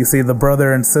 you see the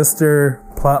brother and sister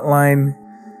plotline.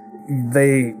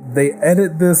 They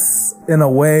edit this in a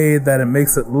way that it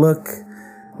makes it look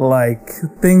like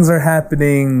things are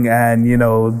happening, and you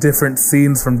know, different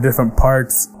scenes from different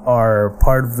parts are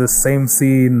part of the same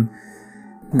scene.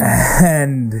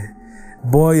 And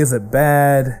boy, is it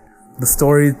bad. The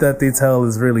story that they tell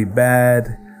is really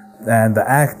bad, and the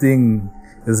acting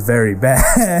is very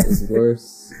bad. It's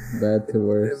worse. Bad to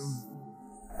worse.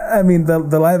 I mean,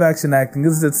 the live action acting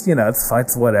is just, you know, it's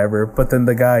fights, whatever. But then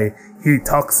the guy, he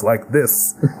talks like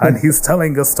this, and he's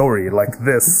telling a story like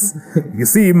this. You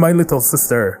see, my little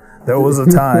sister, there was a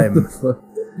time.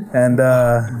 And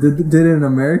did an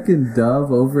American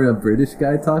dub over a British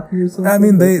guy talking or something? I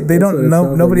mean, they don't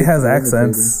know. Nobody has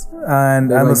accents, and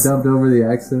they're like dubbed over the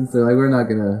accents. They're like, we're not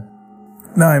gonna.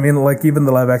 No, I mean, like even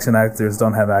the live action actors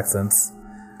don't have accents.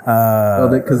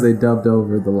 Because they dubbed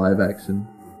over the live action.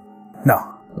 No.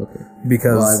 Okay.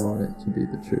 Because I want it to be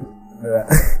the truth.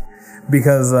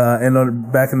 Because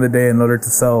back in the day, in order to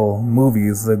sell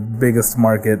movies, the biggest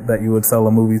market that you would sell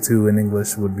a movie to in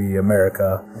English would be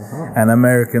America. And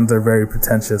Americans are very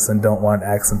pretentious and don't want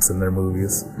accents in their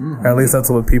movies. Or at least that's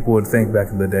what people would think back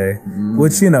in the day.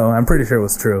 Which, you know, I'm pretty sure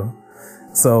was true.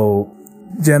 So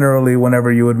generally, whenever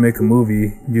you would make a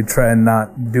movie, you'd try and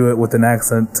not do it with an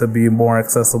accent to be more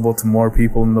accessible to more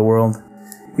people in the world.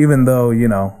 Even though, you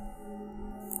know,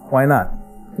 why not?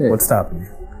 Hey. What's stopping you?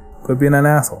 Quit being an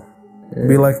asshole. Hey.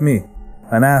 Be like me,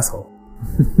 an asshole.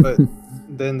 But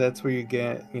then that's where you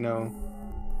get, you know,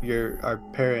 our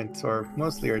parents, or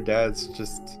mostly our dads,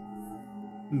 just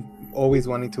always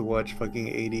wanting to watch fucking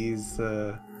 80s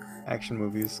action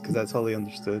movies, because that's all they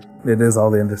understood. It is all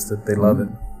they understood. They love it.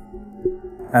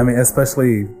 I mean,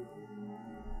 especially,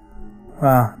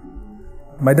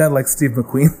 my dad likes Steve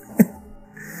McQueen.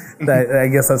 I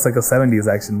guess that's like a 70s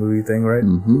action movie thing, right?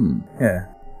 Yeah.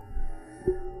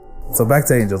 So back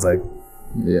to Angel's Egg.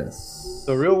 Yes.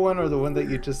 The real one or the one that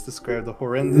you just described, the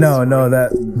horrendous?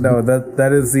 That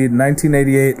is the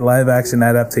 1988 live action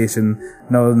adaptation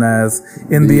known as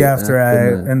In the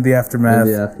Aftermath,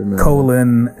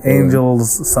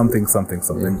 Angels something.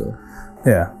 Angel.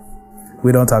 Yeah.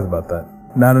 We don't talk about that.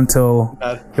 Not until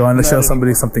you want to show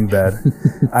somebody something bad.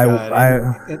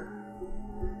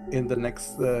 In the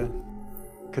next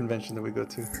convention that we go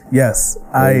to. Yes,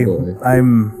 I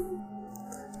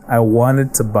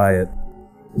wanted to buy it.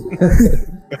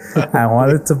 I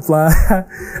wanted to buy.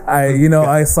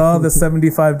 I saw the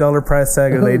 $75 price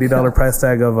tag or the $80 price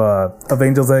tag of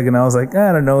Angel's Egg, and I was like,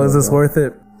 I don't know, is this worth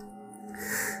it?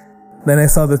 Then I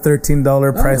saw the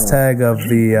 $13 price tag of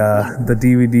the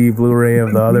DVD Blu-ray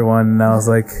of the other one, and I was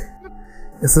like,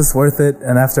 is this worth it?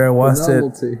 And after I watched it,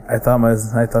 I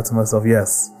thought to myself,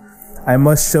 yes, I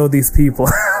must show these people.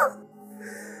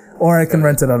 Or I can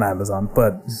rent it on Amazon,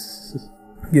 but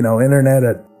internet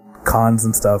at cons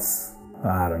and stuff,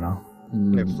 I don't know.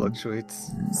 It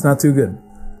fluctuates. It's not too good.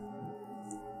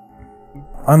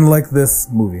 Unlike this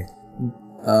movie.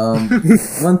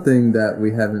 One thing that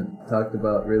we haven't talked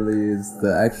about really is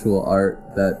the actual art.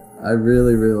 That I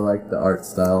really, really like the art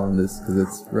style on this because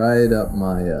it's right up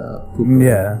my yeah.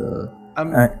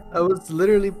 I was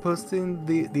literally posting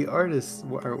the artist's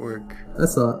artwork. I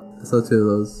saw 2 of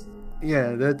those.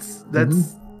 Yeah, that's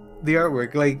the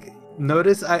artwork. Like,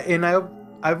 notice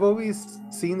I've always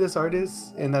seen this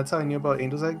artist, and that's how I knew about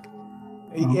Angel's Egg.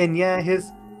 And yeah,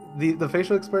 the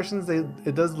facial expressions,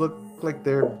 it does look like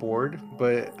they're bored,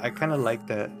 but I kind of like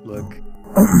that look.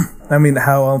 I mean,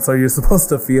 how else are you supposed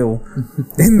to feel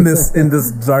in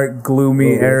this dark,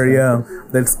 gloomy area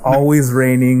that's always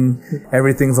raining,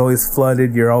 everything's always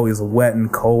flooded, you're always wet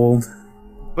and cold?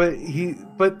 But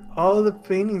all of the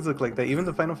paintings look like that. Even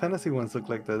the Final Fantasy ones look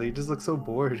like that. They just look so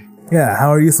bored. Yeah, how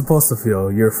are you supposed to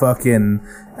feel? You're fucking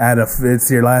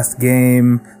it's your last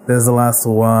game. This is the last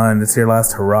one. It's your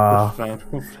last hurrah.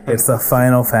 It's the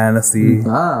Final Fantasy. It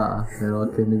all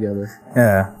came together.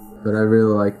 Yeah. But I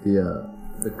really like the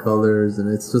colors,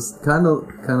 and it's just kind of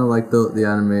like the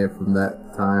anime from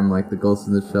that time, like the Ghost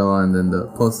in the Shell, and then the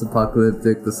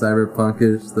post-apocalyptic, the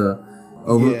cyberpunkish,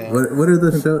 what are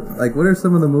the show like? What are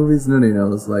some of the movies Noonie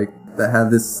knows like that have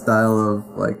this style of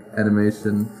like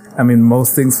animation? I mean,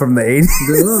 most things from the 80s.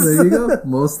 Oh, there you go.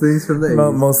 Most things from the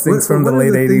 80s. Most things from the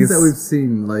late 80s. Things that we've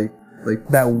seen, like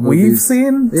that movies. We've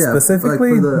seen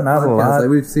specifically, like not podcast, a lot. Like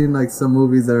we've seen like some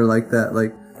movies that are like that.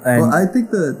 Like, I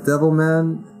think the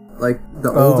Devilman, like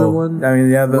the older one. I mean,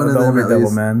 yeah, the older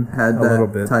Devilman had a little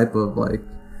bit type of like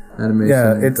animation.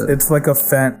 Yeah, it's like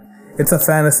it's a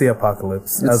fantasy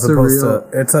apocalypse as opposed to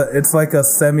it's like a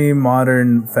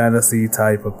semi-modern fantasy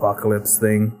type apocalypse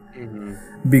thing,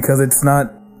 because it's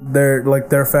not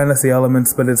they're fantasy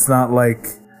elements, but it's not like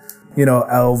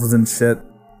elves and shit,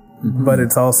 but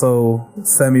it's also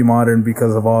semi-modern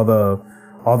because of all the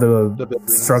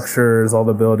structures, all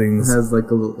the buildings. It has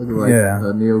like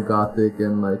a neo-gothic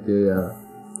and like a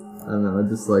I don't know. I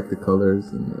just like the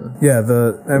colors and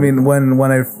I mean, when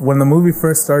the movie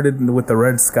first started with the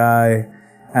red sky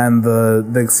and the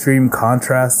extreme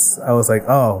contrasts, I was like,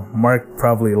 oh, Mark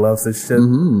probably loves this shit.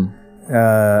 And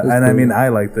cool. I mean, I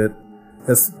liked it.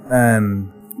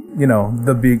 And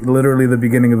literally the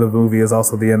beginning of the movie is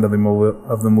also the end of the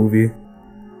movie.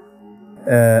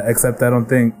 Except I don't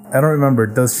remember.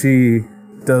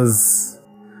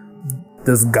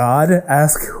 Does God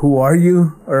ask, "Who are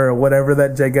you?" or whatever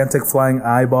that gigantic flying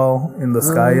eyeball in the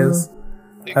sky is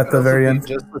at the very end?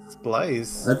 Just the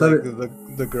splice. I thought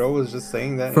the girl was just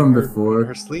saying that from before in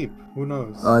her sleep. Who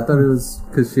knows? I thought it was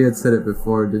because she had said it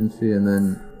before, didn't she? And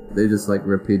then they just like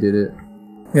repeated it.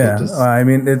 Yeah, I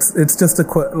mean, it's just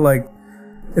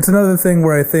it's another thing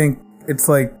where I think it's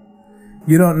like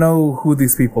you don't know who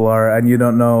these people are and you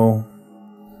don't know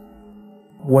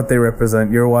what they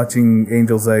represent. You're watching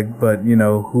Angel's Egg, but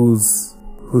who's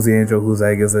the angel, whose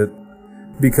egg is it?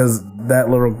 Because that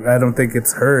I don't think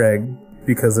it's her egg,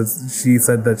 because she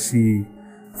said that she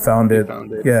found it.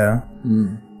 Yeah.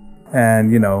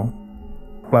 And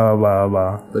blah blah blah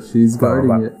blah. But she's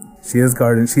guarding it. She is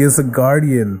guarding. She is a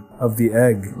guardian of the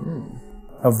egg,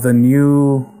 of the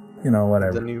new,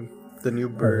 whatever. The new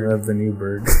bird. Of the new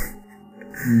bird.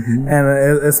 And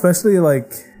especially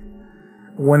like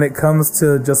when it comes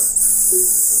to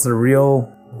just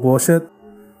surreal bullshit,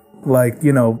 like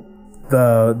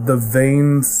the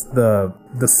veins, the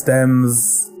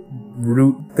stems,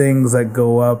 root things that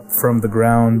go up from the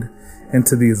ground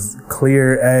into these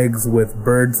clear eggs with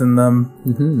birds in them,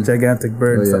 gigantic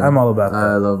birds. Oh, yeah. I'm all about that.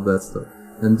 I love that stuff.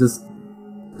 And just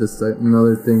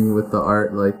another thing with the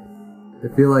art, like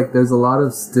I feel like there's a lot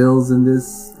of stills in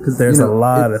this. Cause, There's a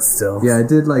lot of stills. Yeah, I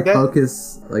did like That-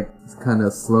 focus like kind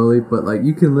of slowly, but like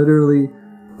you can literally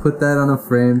put that on a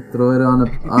frame, throw it on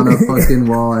a fucking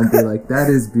wall, and be like, that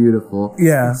is beautiful.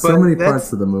 Yeah. So But many that's-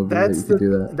 parts of the movie that you could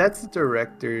do that. That's the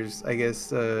director's, I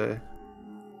guess,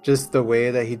 just the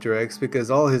way that he directs, because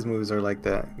all his movies are like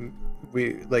that.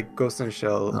 We like Ghost in the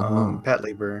Shell, Uh-huh. Pat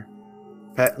Labor.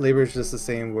 Pat Labor is just the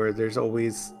same, where there's some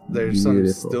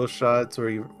Beautiful. still shots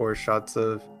or shots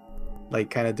of like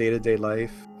kind of day-to-day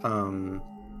life.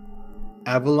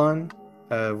 Avalon,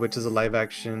 which is a live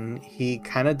action, he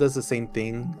kind of does the same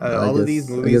thing. All of these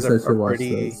movies are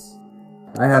pretty. those.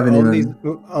 I haven't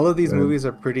All of these Right. movies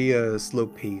are pretty slow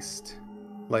paced.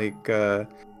 Like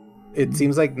it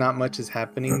seems like not much is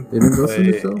happening, Even Ghost in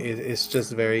the but Shell? it's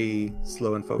just very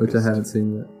slow and focused. which I haven't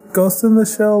seen yet. Ghost in the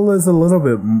Shell is a little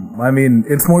bit. I mean,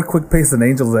 it's more quick paced than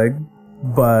Angel's Egg,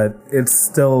 but it's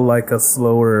still like a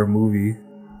slower movie.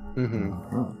 Hmm.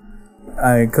 Oh.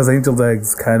 Because Angel's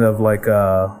Egg's kind of like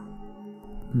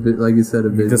Like you said, a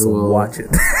you just visual. watch it.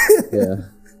 Yeah.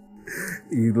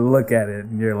 You look at it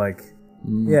and you're like,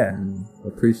 yeah,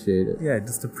 Appreciate it. yeah,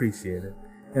 just appreciate it.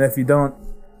 And if you don't.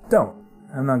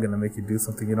 I'm not gonna make you do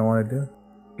something you don't want to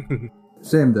do.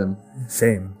 Shame them.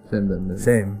 Shame, Shame them. Dude.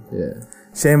 shame, Yeah.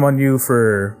 shame on you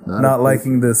for Not not a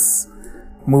liking this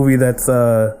movie. That's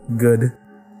good.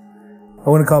 I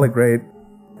wouldn't call it great,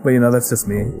 but that's just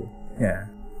me. Yeah,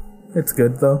 it's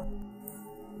good though.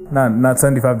 Not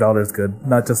 $75 good.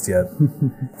 Not just yet.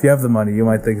 If you have the money, you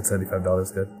might think it's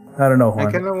 $75 good. I don't know, Juan.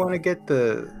 I kind of want to get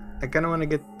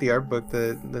the art book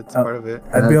that's part of it.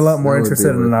 I'd be a lot more That would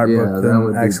interested be in an art yeah, book that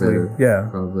would than be actually. better, Yeah.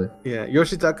 Probably. Yeah,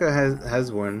 Yoshitaka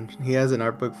has one. He has an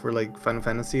art book for like Final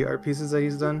Fantasy art pieces that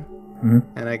he's done,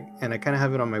 and I kind of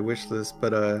have it on my wish list.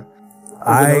 But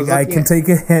I can take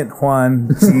a hint, Juan.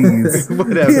 Jeez.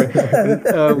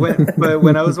 whatever.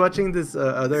 When I was watching this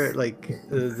other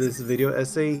this video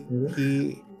essay,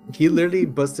 he literally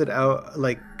busted out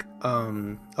like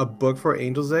a book for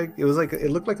Angel's Egg. It was like it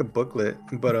looked like a booklet,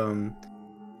 but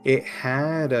it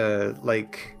had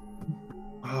like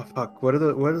oh fuck, what are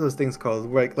those things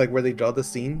called? Like where they draw the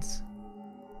scenes.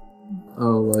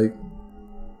 Oh, like.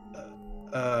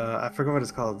 I forgot what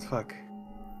it's called. Fuck.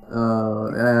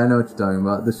 I know what you're talking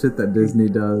about. The shit that Disney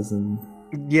does and.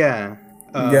 Yeah.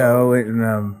 Yeah. Oh wait.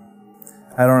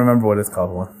 I don't remember what it's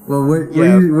called. One. Well, where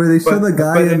they show the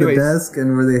guy but in anyways. the desk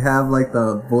and where they have like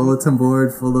the bulletin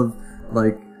board full of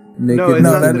like naked. No, it's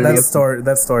No, not literally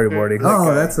that's storyboarding.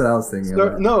 Oh, that's what I was thinking.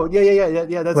 about. No,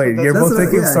 yeah. That's Wait, what, you're that's both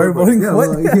thinking yeah, storyboarding? Yeah, What?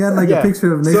 well, he had like Yeah. a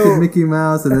picture of naked So- Mickey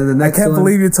Mouse, and then the I next can't one,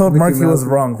 believe you told Mickey Mark he was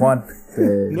Mouse. wrong, Juan.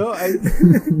 Okay.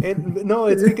 No,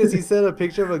 it's because he said a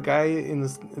picture of a guy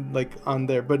on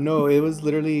there, but no, it was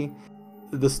literally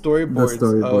the The storyboards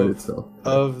storyboard itself.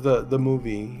 of the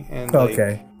movie. And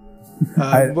Okay.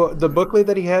 well, the booklet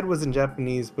that he had was in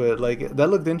Japanese, but like that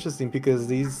looked interesting because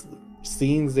these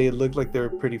scenes, they looked like they were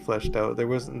pretty fleshed out. There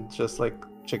wasn't just like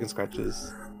chicken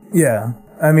scratches. Yeah,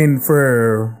 I mean,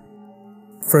 for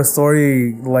a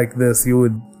story like this, you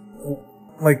would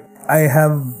like. I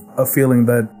have a feeling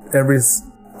that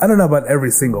I don't know about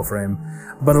every single frame,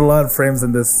 but a lot of frames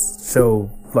in this show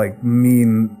like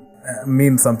mean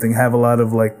something, have a lot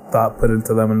of like thought put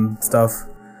into them and stuff.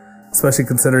 Especially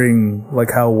considering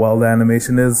like how well the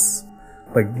animation is.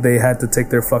 Like they had to take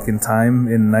their fucking time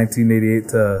in 1988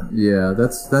 to. Yeah,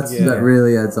 Yeah. that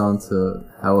really adds on to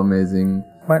how amazing.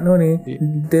 But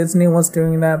Disney was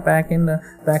doing that back in the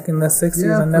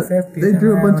 60s and the but 50s. they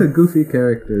drew a bunch of goofy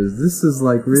characters. This is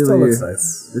like Still really. looks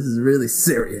nice. This is really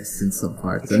serious in some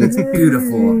parts, and it's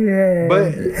beautiful. Yeah.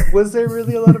 But was there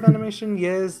really a lot of animation?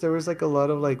 Yes, there was like a lot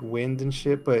of like wind and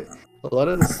shit, but a lot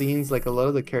of the scenes, like a lot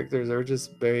of the characters, they were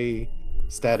just very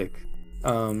static.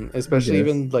 Especially Yes.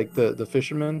 even like the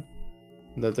fishermen,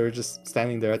 that they were just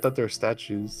standing there. I thought they were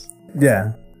statues.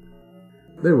 Yeah,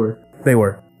 They were. they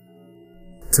were.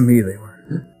 To me, they were.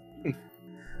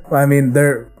 I mean,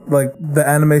 they're like the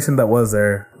animation that was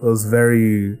there was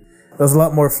a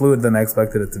lot more fluid than I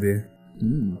expected it to be.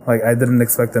 Like I didn't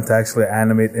expect them to actually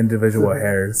animate individual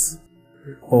hairs,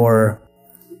 or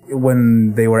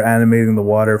when they were animating the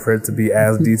water for it to be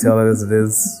as detailed as it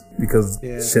is, because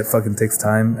Yeah. shit fucking takes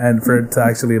time, and for it to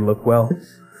actually look well.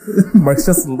 Mark's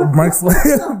like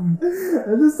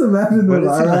I just imagine the What is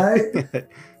live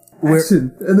We're-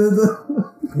 action, and then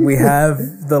the we have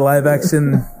the live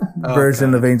action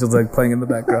version of Angel's Egg playing in the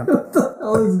background. what the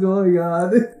hell is going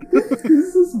on?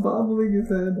 He's just bobbling his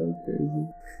head. I'm crazy.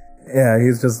 Yeah,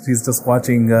 he's just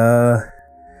watching a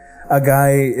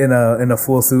guy in a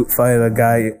full suit fight a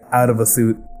guy out of a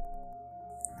suit,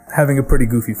 having a pretty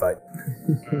goofy fight.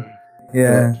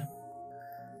 Yeah,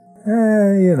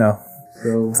 you know,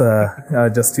 So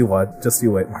it's just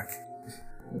you wait, Mark.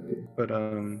 But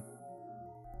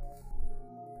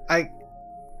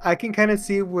I can kind of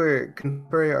see where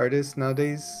contemporary artists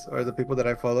nowadays, or the people that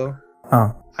I follow,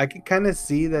 I can kind of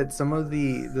see that some of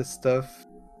the stuff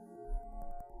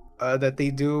that they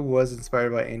do was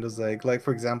inspired by Angel's Egg. Like,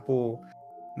 for example,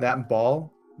 that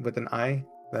ball with an eye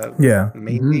that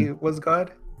maybe was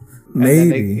God.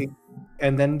 Maybe.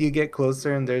 And then you get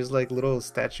closer and there's like little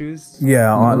statues.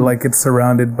 Yeah, like it's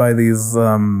surrounded by these,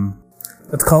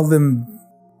 let's call them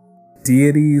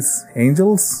deities,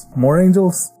 angels, more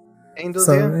angels. Angels,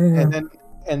 So, yeah. yeah.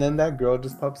 And then that girl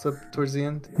just pops up towards the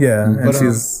end. Yeah, and But,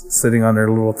 she's sitting on her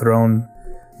little throne.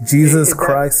 Jesus that-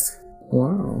 Christ.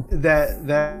 wow.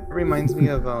 That reminds me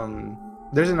of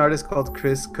there's an artist called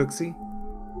Chris Cooksey,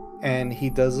 and he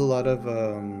does a lot of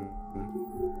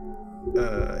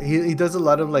he does a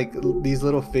lot of like these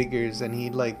little figures, and he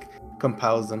like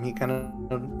compiles them. He kind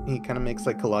of makes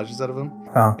like collages out of them,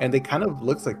 and they kind of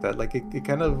looks like that. Like it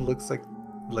kind of looks like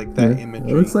that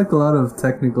imagery. It looks like a lot of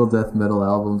technical death metal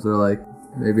albums, or like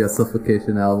maybe a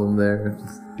Suffocation album there.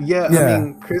 Just Yeah, Yeah. I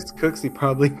mean, Chris Cooksey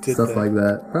probably did stuff that. like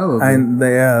that. Probably. And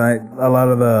a lot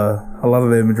of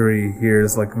the imagery here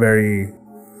is like very.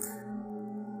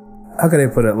 How can I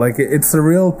put it? Like it's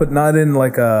surreal, but not in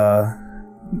like a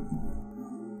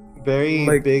Very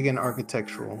like- big and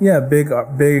architectural. big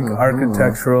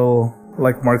architectural.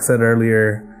 Like Mark said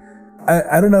earlier,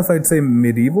 I don't know if I'd say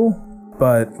medieval,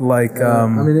 but like I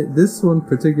mean, this one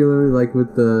particularly, like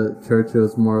with the church, it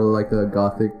was more like a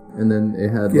Gothic, and then it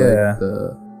had Yeah. like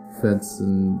the fence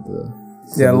and the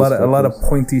a lot of structures.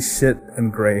 pointy shit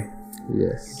and gray.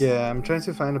 Yes. Yeah, I'm trying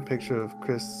to find a picture of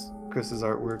Chris's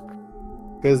artwork,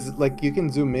 because like you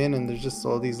can zoom in and there's just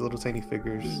all these little tiny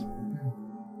figures.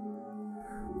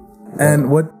 And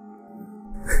what?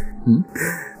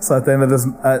 So at the end of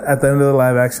the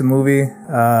live action movie,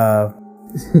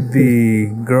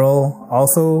 the girl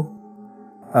also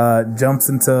jumps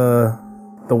into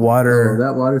the water, Oh,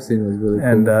 that water scene was really cool.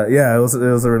 and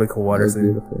it was a really cool It water was scene.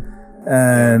 beautiful.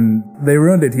 And they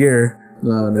ruined it here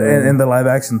No, no. in the live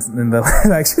action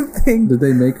thing. Did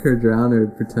they make her drown or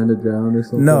pretend to drown or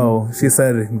something? No, she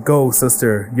said, "Go,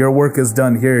 sister. Your work is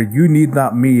done here. You need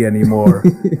not me anymore.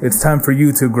 It's time for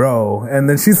you to grow." And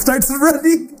then she starts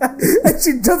running, and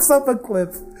she jumps off a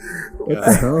cliff. What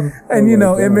the hell? And Oh you my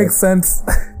know, it God. makes sense.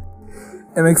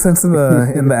 It makes sense in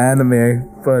the anime,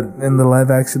 but in the live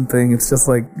action thing, it's just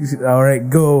like, all right,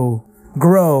 go,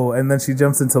 grow, and then she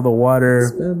jumps into the water.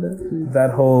 Spend that, please.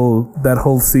 That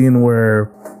whole scene where,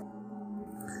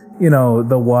 you know,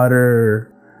 the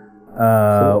water,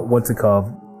 what's it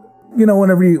called? You know,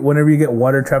 whenever you get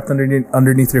water trapped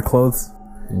underneath your clothes,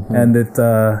 and it,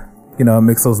 you know, it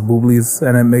makes those booblies,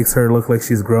 and it makes her look like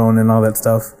she's grown and all that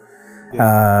stuff.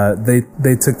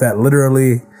 They took that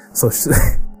literally, so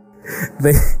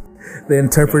they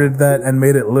interpreted that and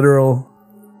made it literal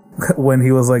when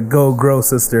he was like, "Go grow,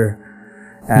 sister,"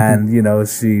 and you know,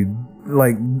 she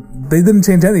like, they didn't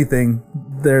change anything.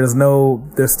 There's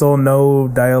still no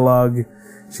dialogue.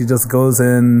 She just goes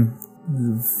in,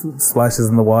 splashes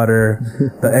in the water,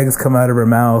 the eggs come out of her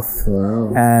mouth,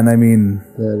 Wow. and I mean,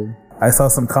 That- I saw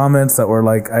some comments that were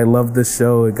like, "I love this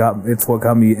show. It's what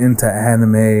got me into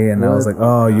anime," and I was What? like,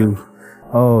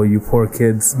 "Oh, you poor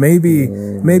kids. Maybe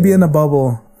in a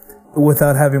bubble,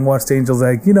 without having watched Angel's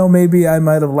Egg, you know, maybe I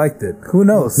might have liked it. Who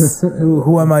knows?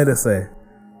 who am I to say?"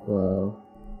 Wow.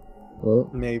 Well,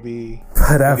 Maybe.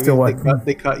 But after maybe what?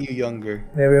 they caught you younger.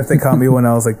 Maybe if they caught me when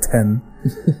I was like 10,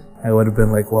 I would have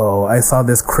been like, "Whoa! I saw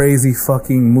this crazy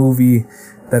fucking movie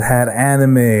that had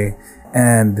anime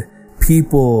and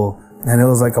people." And it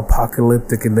was like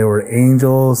apocalyptic, and there were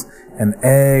angels and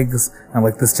eggs and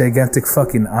like this gigantic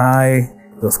fucking eye.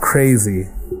 It was crazy.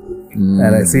 And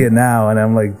I see it now, and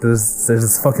I'm like, there's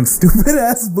this fucking stupid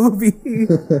ass movie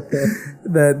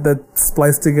that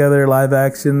spliced together live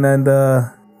action and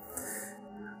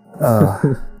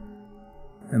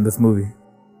this movie.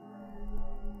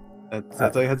 That's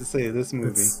all I had to say. This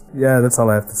movie. That's all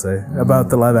I have to say about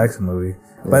the live action movie.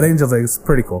 But Angel's Egg is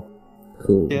pretty cool.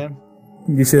 cool. Yeah.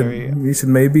 You should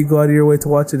maybe go out of your way to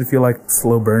watch it if you like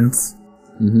slow burns.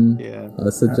 Mm-hmm. Yeah. I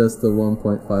suggest the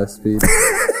 1.5 speed.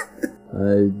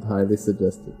 I highly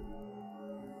suggest it.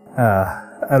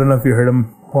 I don't know if you heard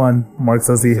him, Juan. Mark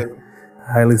says he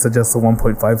highly suggests the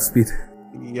 1.5 speed.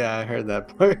 Yeah, I heard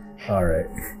that part. All right.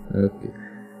 Okay.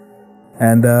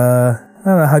 And I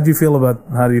don't know. How do you feel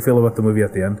about the movie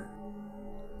at the end?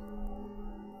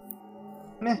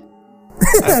 Meh.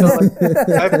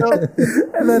 I felt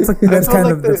And that's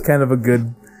kind of a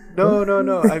good.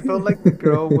 no. I felt like the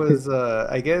girl was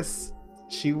I guess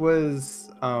she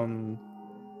was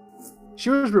she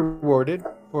was rewarded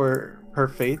for her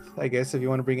faith, I guess, if you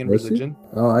want to bring in Was religion. she?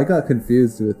 Oh, I got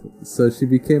confused with. So she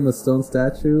became a stone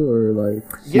statue, or like?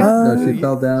 Yeah, No, she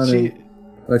fell down and.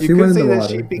 Or You she went could in say the that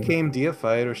water. she became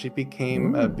deified, or she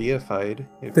became beatified,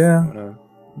 if Yeah. you want to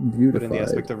put Beautified. in the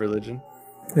aspect of religion.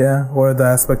 Yeah, or the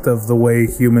aspect of the way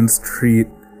humans treat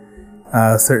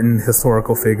certain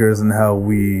historical figures and how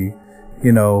we,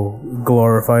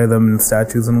 glorify them in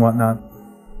statues and whatnot.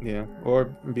 Yeah, or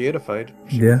beatified.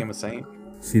 She Yeah. became a saint.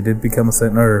 She did become a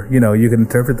saint, or, you can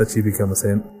interpret that she became a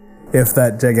saint. If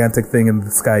that gigantic thing in the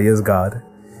sky is God.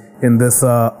 In this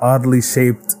oddly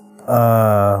shaped,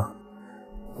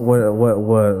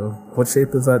 what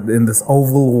shape is that? In this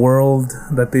oval world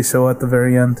that they show at the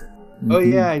very end? Oh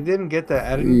yeah, I didn't get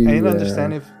that. I didn't Yeah.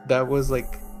 understand if that was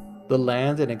like the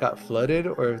land and it got flooded,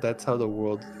 or if that's how the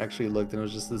world actually looked, and it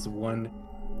was just this one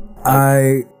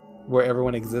where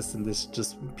everyone exists in this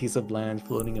just piece of land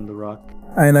floating in the rock.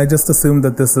 I just assumed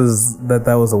that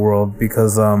that was a world,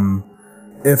 because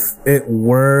if it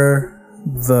were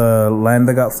the land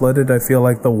that got flooded, I feel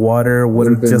like the water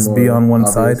wouldn't Would've been just be more on one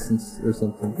side. obvious or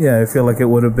something. Yeah, I feel like it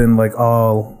would have been like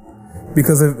all,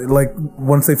 because if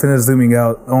once they finished zooming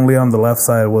out, only on the left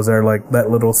side was there like that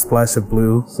little splash of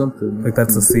blue, Something. like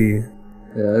that's the sea.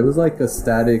 Yeah, it was like a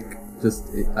static. Just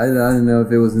I didn't know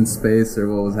if it was in space or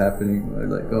what was happening.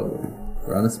 Like, oh,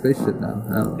 we're on a spaceship now.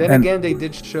 I don't know. Then And- again, they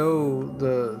did show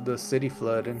the city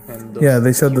flood and those Yeah,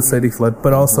 they showed the humans. city flood,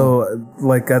 but also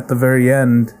like at the very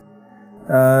end,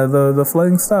 the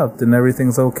flooding stopped and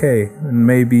everything's okay. And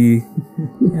maybe,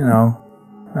 I don't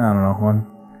know, one.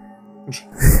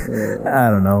 I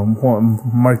don't know.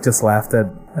 Mark just laughed at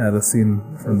a scene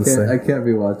from the I same. can't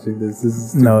be watching this. This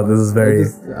is too No, much. this is very.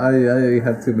 I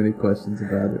have too many questions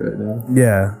about it right now.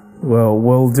 Yeah. Well,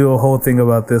 we'll do a whole thing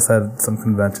about this at some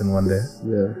convention one day.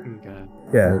 Yeah. Oh, God.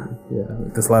 Yeah. Yeah.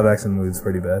 This live action movie is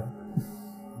pretty bad.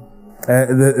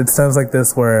 It sounds like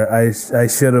this where I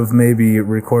should have maybe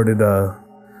recorded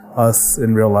us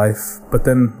in real life, but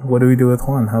then what do we do with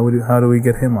Juan? How do we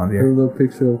get him on A here? little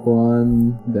picture of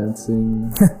Juan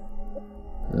dancing.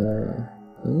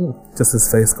 Oh, Just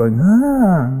his face going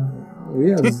ah. we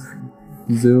have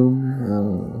Zoom. I don't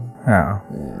know. Oh. Yeah,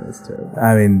 that's terrible.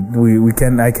 I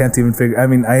mean, I can't even figure. I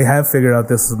mean, I have figured out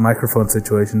this microphone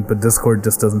situation, but Discord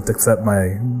just doesn't accept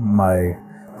my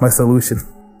solution.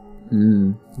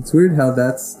 It's weird how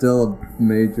that's still a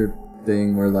major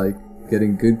thing where like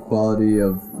getting good quality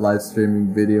of live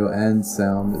streaming video and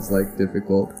sound is like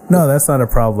difficult. No, that's not a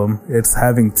problem. It's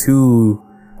having two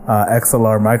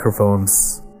XLR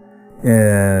microphones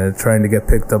trying to get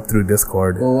picked up through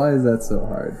Discord. Well, why is that so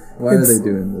hard? Why are It's- they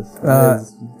doing this? Why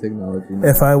is technology not?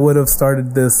 If I would have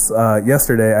started this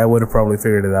yesterday, I would have probably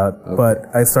figured it out. Okay. But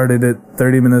I started it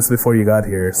 30 minutes before you got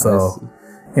here, I so see.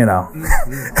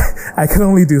 I can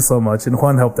only do so much. And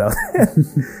Juan helped out,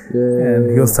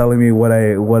 and he was telling me he was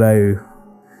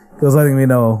letting me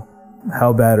know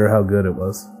how bad or how good it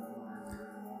was.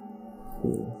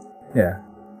 Cool. Yeah.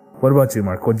 What about you,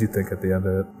 Mark? What did you think at the end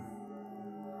of it?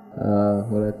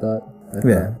 What I thought?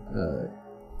 Yeah.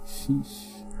 Sheesh.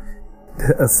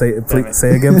 Say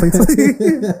again, please.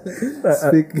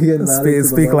 Speak again louder to the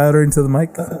Speak mic. louder into the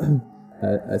mic.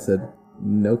 I said,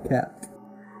 no cap,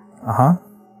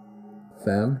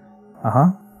 fam.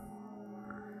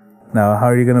 Now, how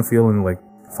are you gonna feel in like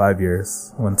 5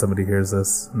 years when somebody hears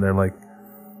this and they're like,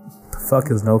 "The fuck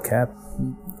is no cap?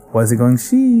 Why is he going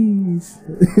sheesh?"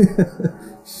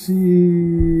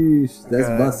 Sheesh. That's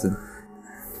God. bussin'.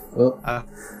 Well,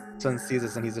 Son sees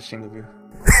this and he's ashamed of you.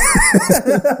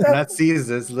 Not sees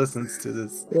this, listens to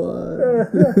this. what?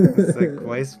 It's like,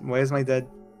 why is my dad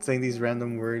saying these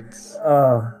random words?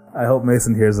 I hope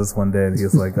Mason hears this one day and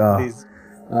he's like, "Oh, These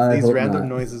I these hope random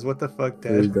not. noises. What the fuck,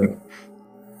 Please Dad? don't.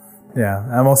 yeah."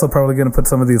 I'm also probably gonna put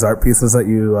some of these art pieces that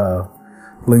you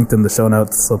linked in the show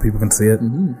notes so people can see it.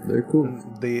 They're cool.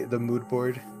 The mood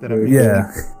board that Very I'm making.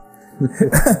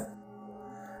 Yeah.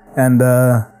 And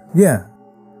yeah,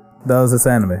 that was this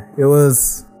anime. It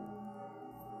was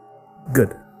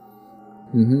good,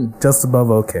 just above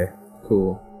okay.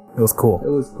 Cool. It was cool. It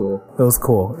was cool. It was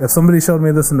cool. If somebody showed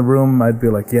me this in the room, I'd be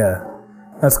like, yeah,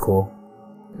 that's cool.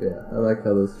 Yeah, I like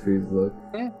how those trees look.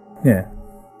 Yeah,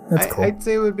 that's cool. I'd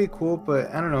say it would be cool, but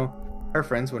I don't know. Our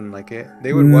friends wouldn't like it.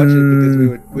 They would watch it because we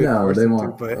would No, force they them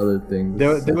want to, but other things. they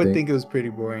I would think it was pretty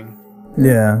boring.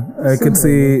 Yeah, I could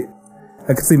Some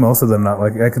see most of them not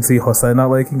like. I could see Jose not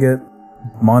liking it,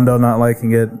 Mondo not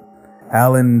liking it,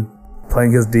 Alan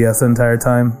playing his DS the entire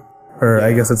time, or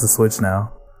I guess it's a Switch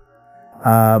now.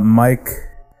 Mike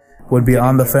would be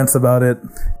on the fence about it.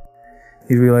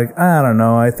 He'd be like, I don't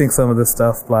know, I think some of this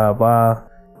stuff, blah blah.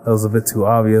 That was a bit too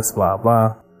obvious, blah,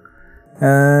 blah.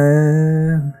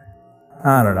 And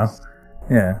I don't know.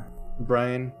 Yeah.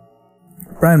 Brian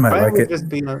Brian might like would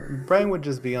it. Brian would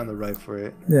just be on the right for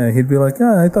it. Yeah, he'd be like,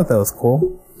 I thought that was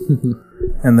cool.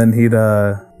 And then he'd,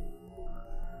 I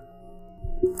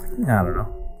don't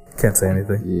know. Can't say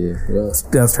anything. Yeah, well,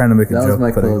 I was trying to make a that joke. was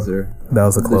my but closer. That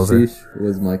was a closer. The sheesh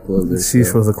was my closer.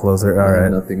 Sheesh was a closer. I All have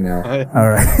right. nothing now. All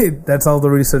right. That's all the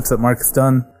research that Mark has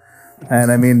done.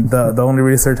 And I mean, the only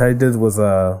research I did was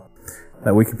that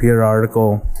Wikipedia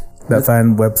article, that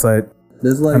fan website,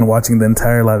 There's like and watching the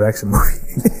entire live action movie.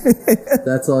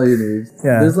 that's all you need.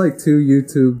 Yeah. There's like 2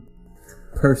 YouTube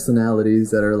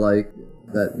personalities that are like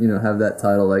that, you know, have that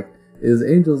title. Like, is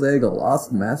Angel's Egg a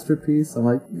lost masterpiece? I'm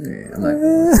like, nah. I'm like,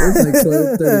 it's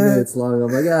like 30 minutes long. I'm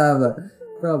like,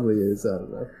 probably is. I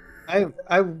don't know.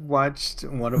 I watched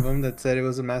one of them that said it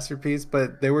was a masterpiece,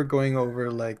 but they were going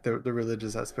over like the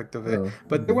religious aspect of it. Oh,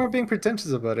 But they weren't being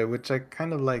pretentious about it, which I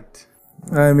kind of liked.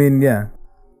 I mean, yeah.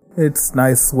 It's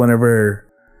nice whenever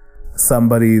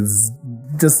somebody's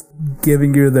just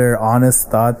giving you their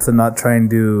honest thoughts and not trying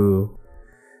to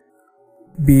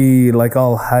be like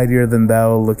all hideier than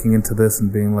thou, looking into this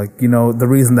and being like, you know, the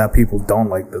reason that people don't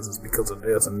like this is because of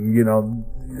this, and you know,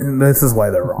 this is why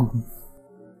they're wrong.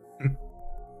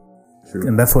 True.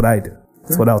 And that's what I do.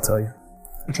 That's what I'll tell you.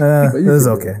 But you This is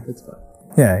can do okay. it. It's fine.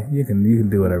 Yeah, you can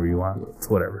do whatever you want. It's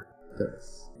whatever.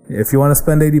 Yes. If you want to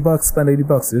spend $80, spend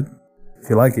 $80, dude. If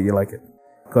you like it, you like it.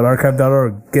 Go to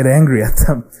archive.org, get angry at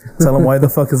them. Tell them, why the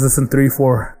fuck is this in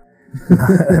 3.4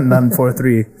 and not in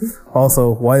 4.3?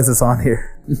 Also, why is this on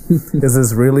here? Is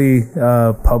this really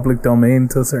public domain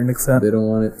to a certain extent? They don't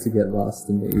want it to get lost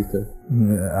in the ether.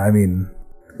 I mean,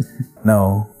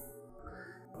 no.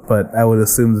 But I would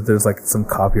assume that there's like some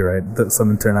copyright,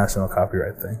 some international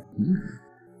copyright thing.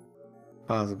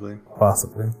 Possibly.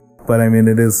 Possibly. But I mean,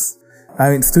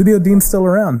 Studio Dean's still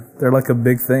around. They're like a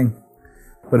big thing.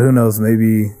 But who knows,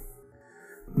 maybe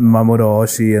Mamoru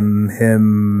Oshii and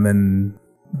him and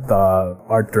the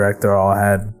art director all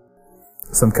had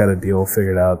some kind of deal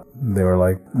figured out. They were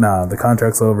like, nah, the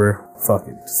contract's over. Fuck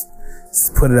it.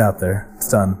 Just put it out there. It's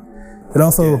done. It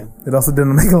also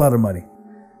didn't make a lot of money,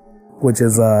 which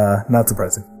is not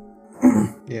surprising.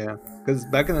 Yeah, because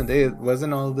back in the day, it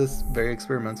wasn't all this very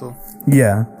experimental.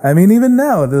 Yeah. I mean, even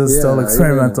now, it is still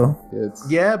experimental.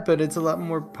 Yeah, but it's a lot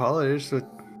more polished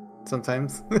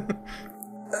sometimes.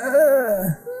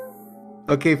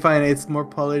 Okay, fine. It's more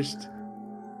polished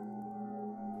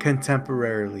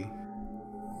contemporarily.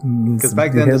 Because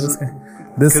back then,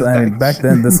 back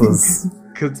then this was.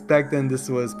 Because back then, this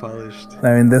was polished.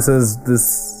 I mean,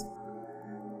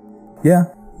 yeah.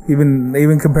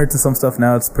 Even compared to some stuff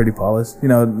now, it's pretty polished. You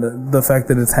know, the fact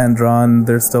that it's hand drawn,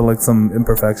 there's still like some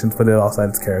imperfections, but it also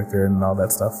had its character and all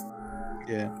that stuff.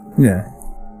 Yeah. Yeah.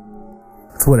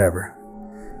 It's whatever.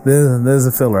 There's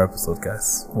a filler episode,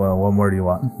 guys. Well, what more do you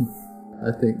want?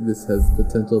 I think this has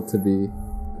potential to be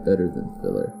better than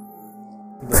filler.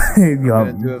 You I'm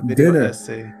want gonna do a video dinner.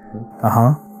 essay.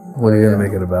 What are you Yeah. gonna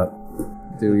make it about?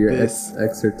 Do your This.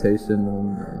 exhortation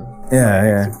on.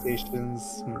 Yeah.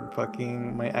 Dissertations,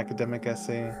 fucking my academic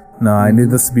essay. No, I need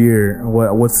this to be your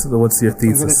what's your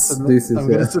thesis? I'm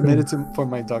gonna submit it for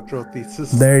my doctoral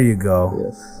thesis. There you go.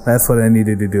 Yes. That's what I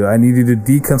needed to do. I need you to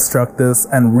deconstruct this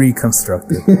and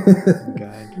reconstruct it.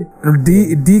 God.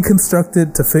 Deconstruct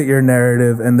it to fit your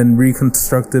narrative, and then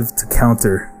reconstruct it to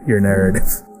counter your narrative.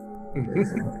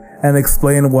 And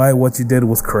explain why what you did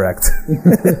was correct.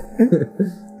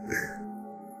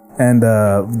 And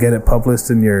get it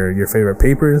published in your favorite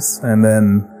papers, and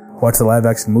then watch the live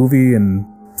action movie and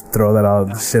throw that all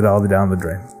down the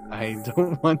drain. I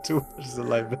don't want to watch the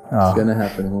live. It's gonna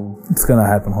happen, Juan. It's gonna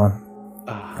happen, Juan.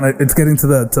 It's getting to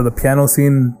the piano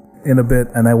scene in a bit,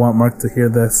 and I want Mark to hear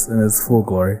this in its full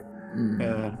glory.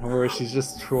 Where she's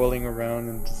just twirling around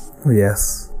and just.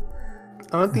 Yes,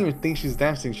 I don't even think she's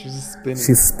dancing. She's just spinning.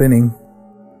 she's spinning.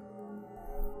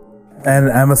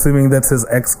 And I'm assuming that's his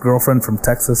ex-girlfriend from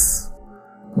Texas.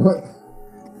 What?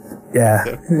 Yeah.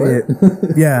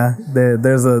 Yeah.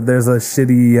 There's a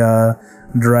shitty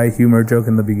dry humor joke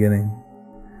in the beginning.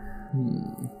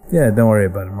 Yeah, don't worry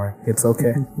about it, Mark. It's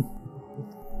okay.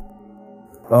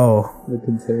 Oh, The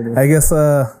container. I guess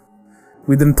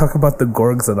we didn't talk about the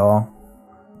Gorgs at all,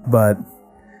 but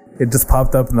it just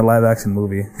popped up in the live action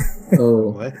movie.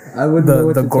 Oh, What? I wouldn't know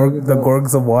what the you're talking the about.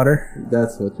 Gorgs of water.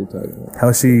 That's what you're talking about.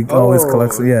 How she always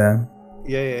collects. Yeah,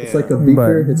 Yeah. It's like a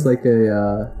beaker. But- it's like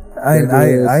a.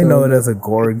 I know it as a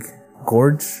gorge.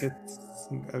 Gorge. It's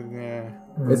yeah.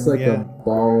 It's like Yeah. a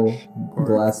ball,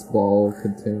 glass ball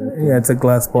container. Yeah, it's a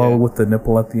glass ball Yeah. with the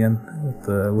nipple at the end,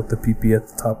 with the pee-pee at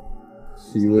the top.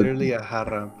 she would. Literally a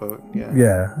jarra boat. Yeah.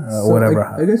 Yeah, So whatever.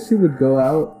 I guess she would go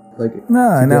out like.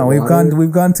 No, to no, get water.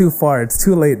 we've gone too far. It's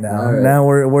too late now. All right. Now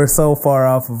we're so far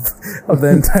off of the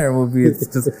entire movie. It's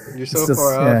just You're so it's just,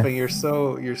 far yeah. off, and you're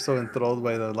so enthralled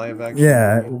by the live action.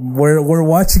 Yeah, we're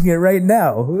watching it right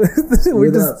now. We're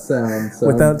Without just sound. So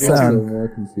without I'm also sound. more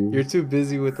confused. You're too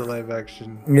busy with the live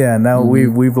action. yeah. Now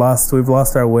Mm-hmm. we've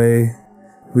lost our way.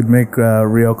 We'd make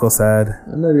Ryoko sad.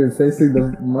 I'm not even facing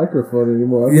the microphone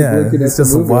anymore. I'm Yeah, looking it's at the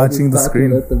just movie. watching I'm the just talking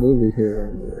screen. About the movie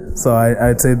here. So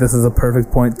I'd say this is a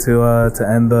perfect point to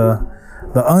end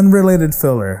the unrelated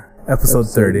filler episode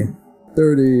 30.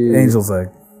 30. Angel's Egg.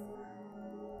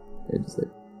 Angel's Egg.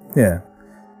 Yeah,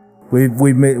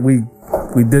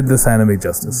 we did this anime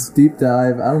justice. Deep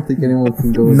dive. I don't think anyone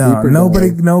can go No, deeper.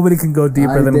 nobody can go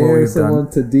deeper I than what dare we've someone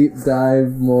done. to deep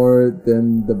dive more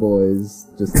than the boys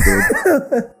just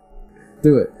did.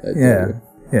 Do it. I dare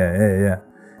Yeah.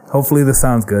 Hopefully this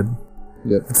sounds good.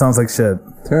 you. Yep. It sounds like shit.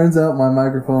 Turns out my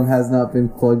microphone has not been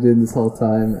plugged in this whole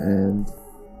time, and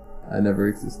I never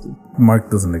existed. Mark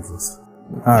doesn't exist.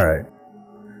 All right.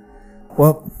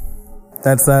 Well,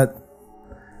 that's that.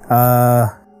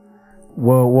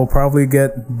 We'll probably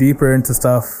get deeper into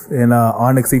stuff in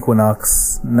Onyx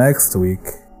Equinox next week.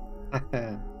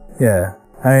 Yeah.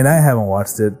 I mean, I haven't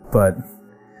watched it, but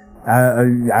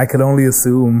I could only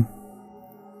assume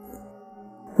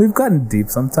we've gotten deep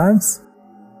sometimes.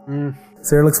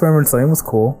 Serial Experiments Lane was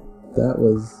cool. That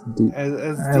was deep.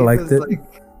 As I deep liked as, it.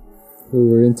 Like, We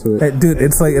were into it. Hey, dude,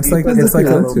 it's like Depends if a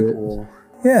you're into it. pool.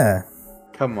 yeah.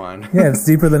 Come on. Yeah, it's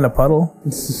deeper than a puddle.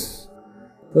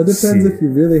 Well, it depends Shit. if you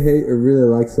really hate or really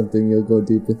like something, you'll go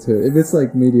deep into it. If it's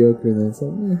like mediocre, then it's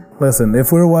like, Listen,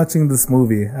 if we're watching this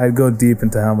movie, I'd go deep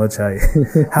into how much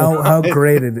how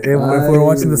great it. If we're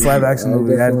watching this live action I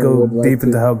movie, I'd definitely go would like deep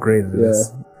into to- how great it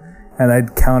is, yeah. and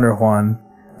I'd counter Juan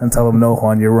and tell him, "No,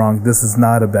 Juan, you're wrong. This is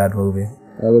not a bad movie."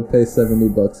 I would pay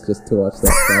 $70 just to watch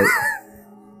that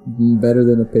fight. Better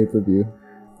than a pay-per-view.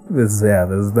 This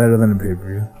is better than a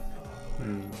pay-per-view.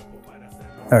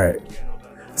 All right,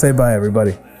 say bye,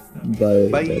 everybody. Bye.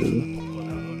 Bye. everybody.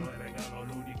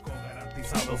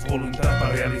 Garantizados, voluntad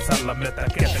para realizar la meta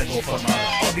que tengo formada.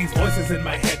 All these voices in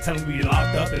my head telling me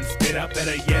locked up and spit out.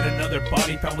 Better yet, another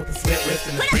body found with a slit wrist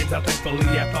and his brains out.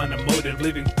 Thankfully, I found a motive.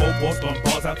 Living full force, throwing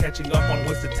balls out, catching up on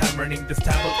wasted time, running this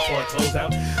tablet before I close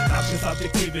out. Nauseous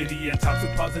objectivity and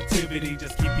toxic positivity,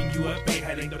 just keeping you at bay,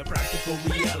 heading the practical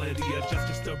reality. Adjust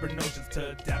your stubborn notions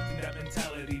to adapt to that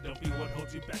mentality. Don't be what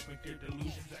holds you back, make your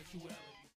delusions actuality.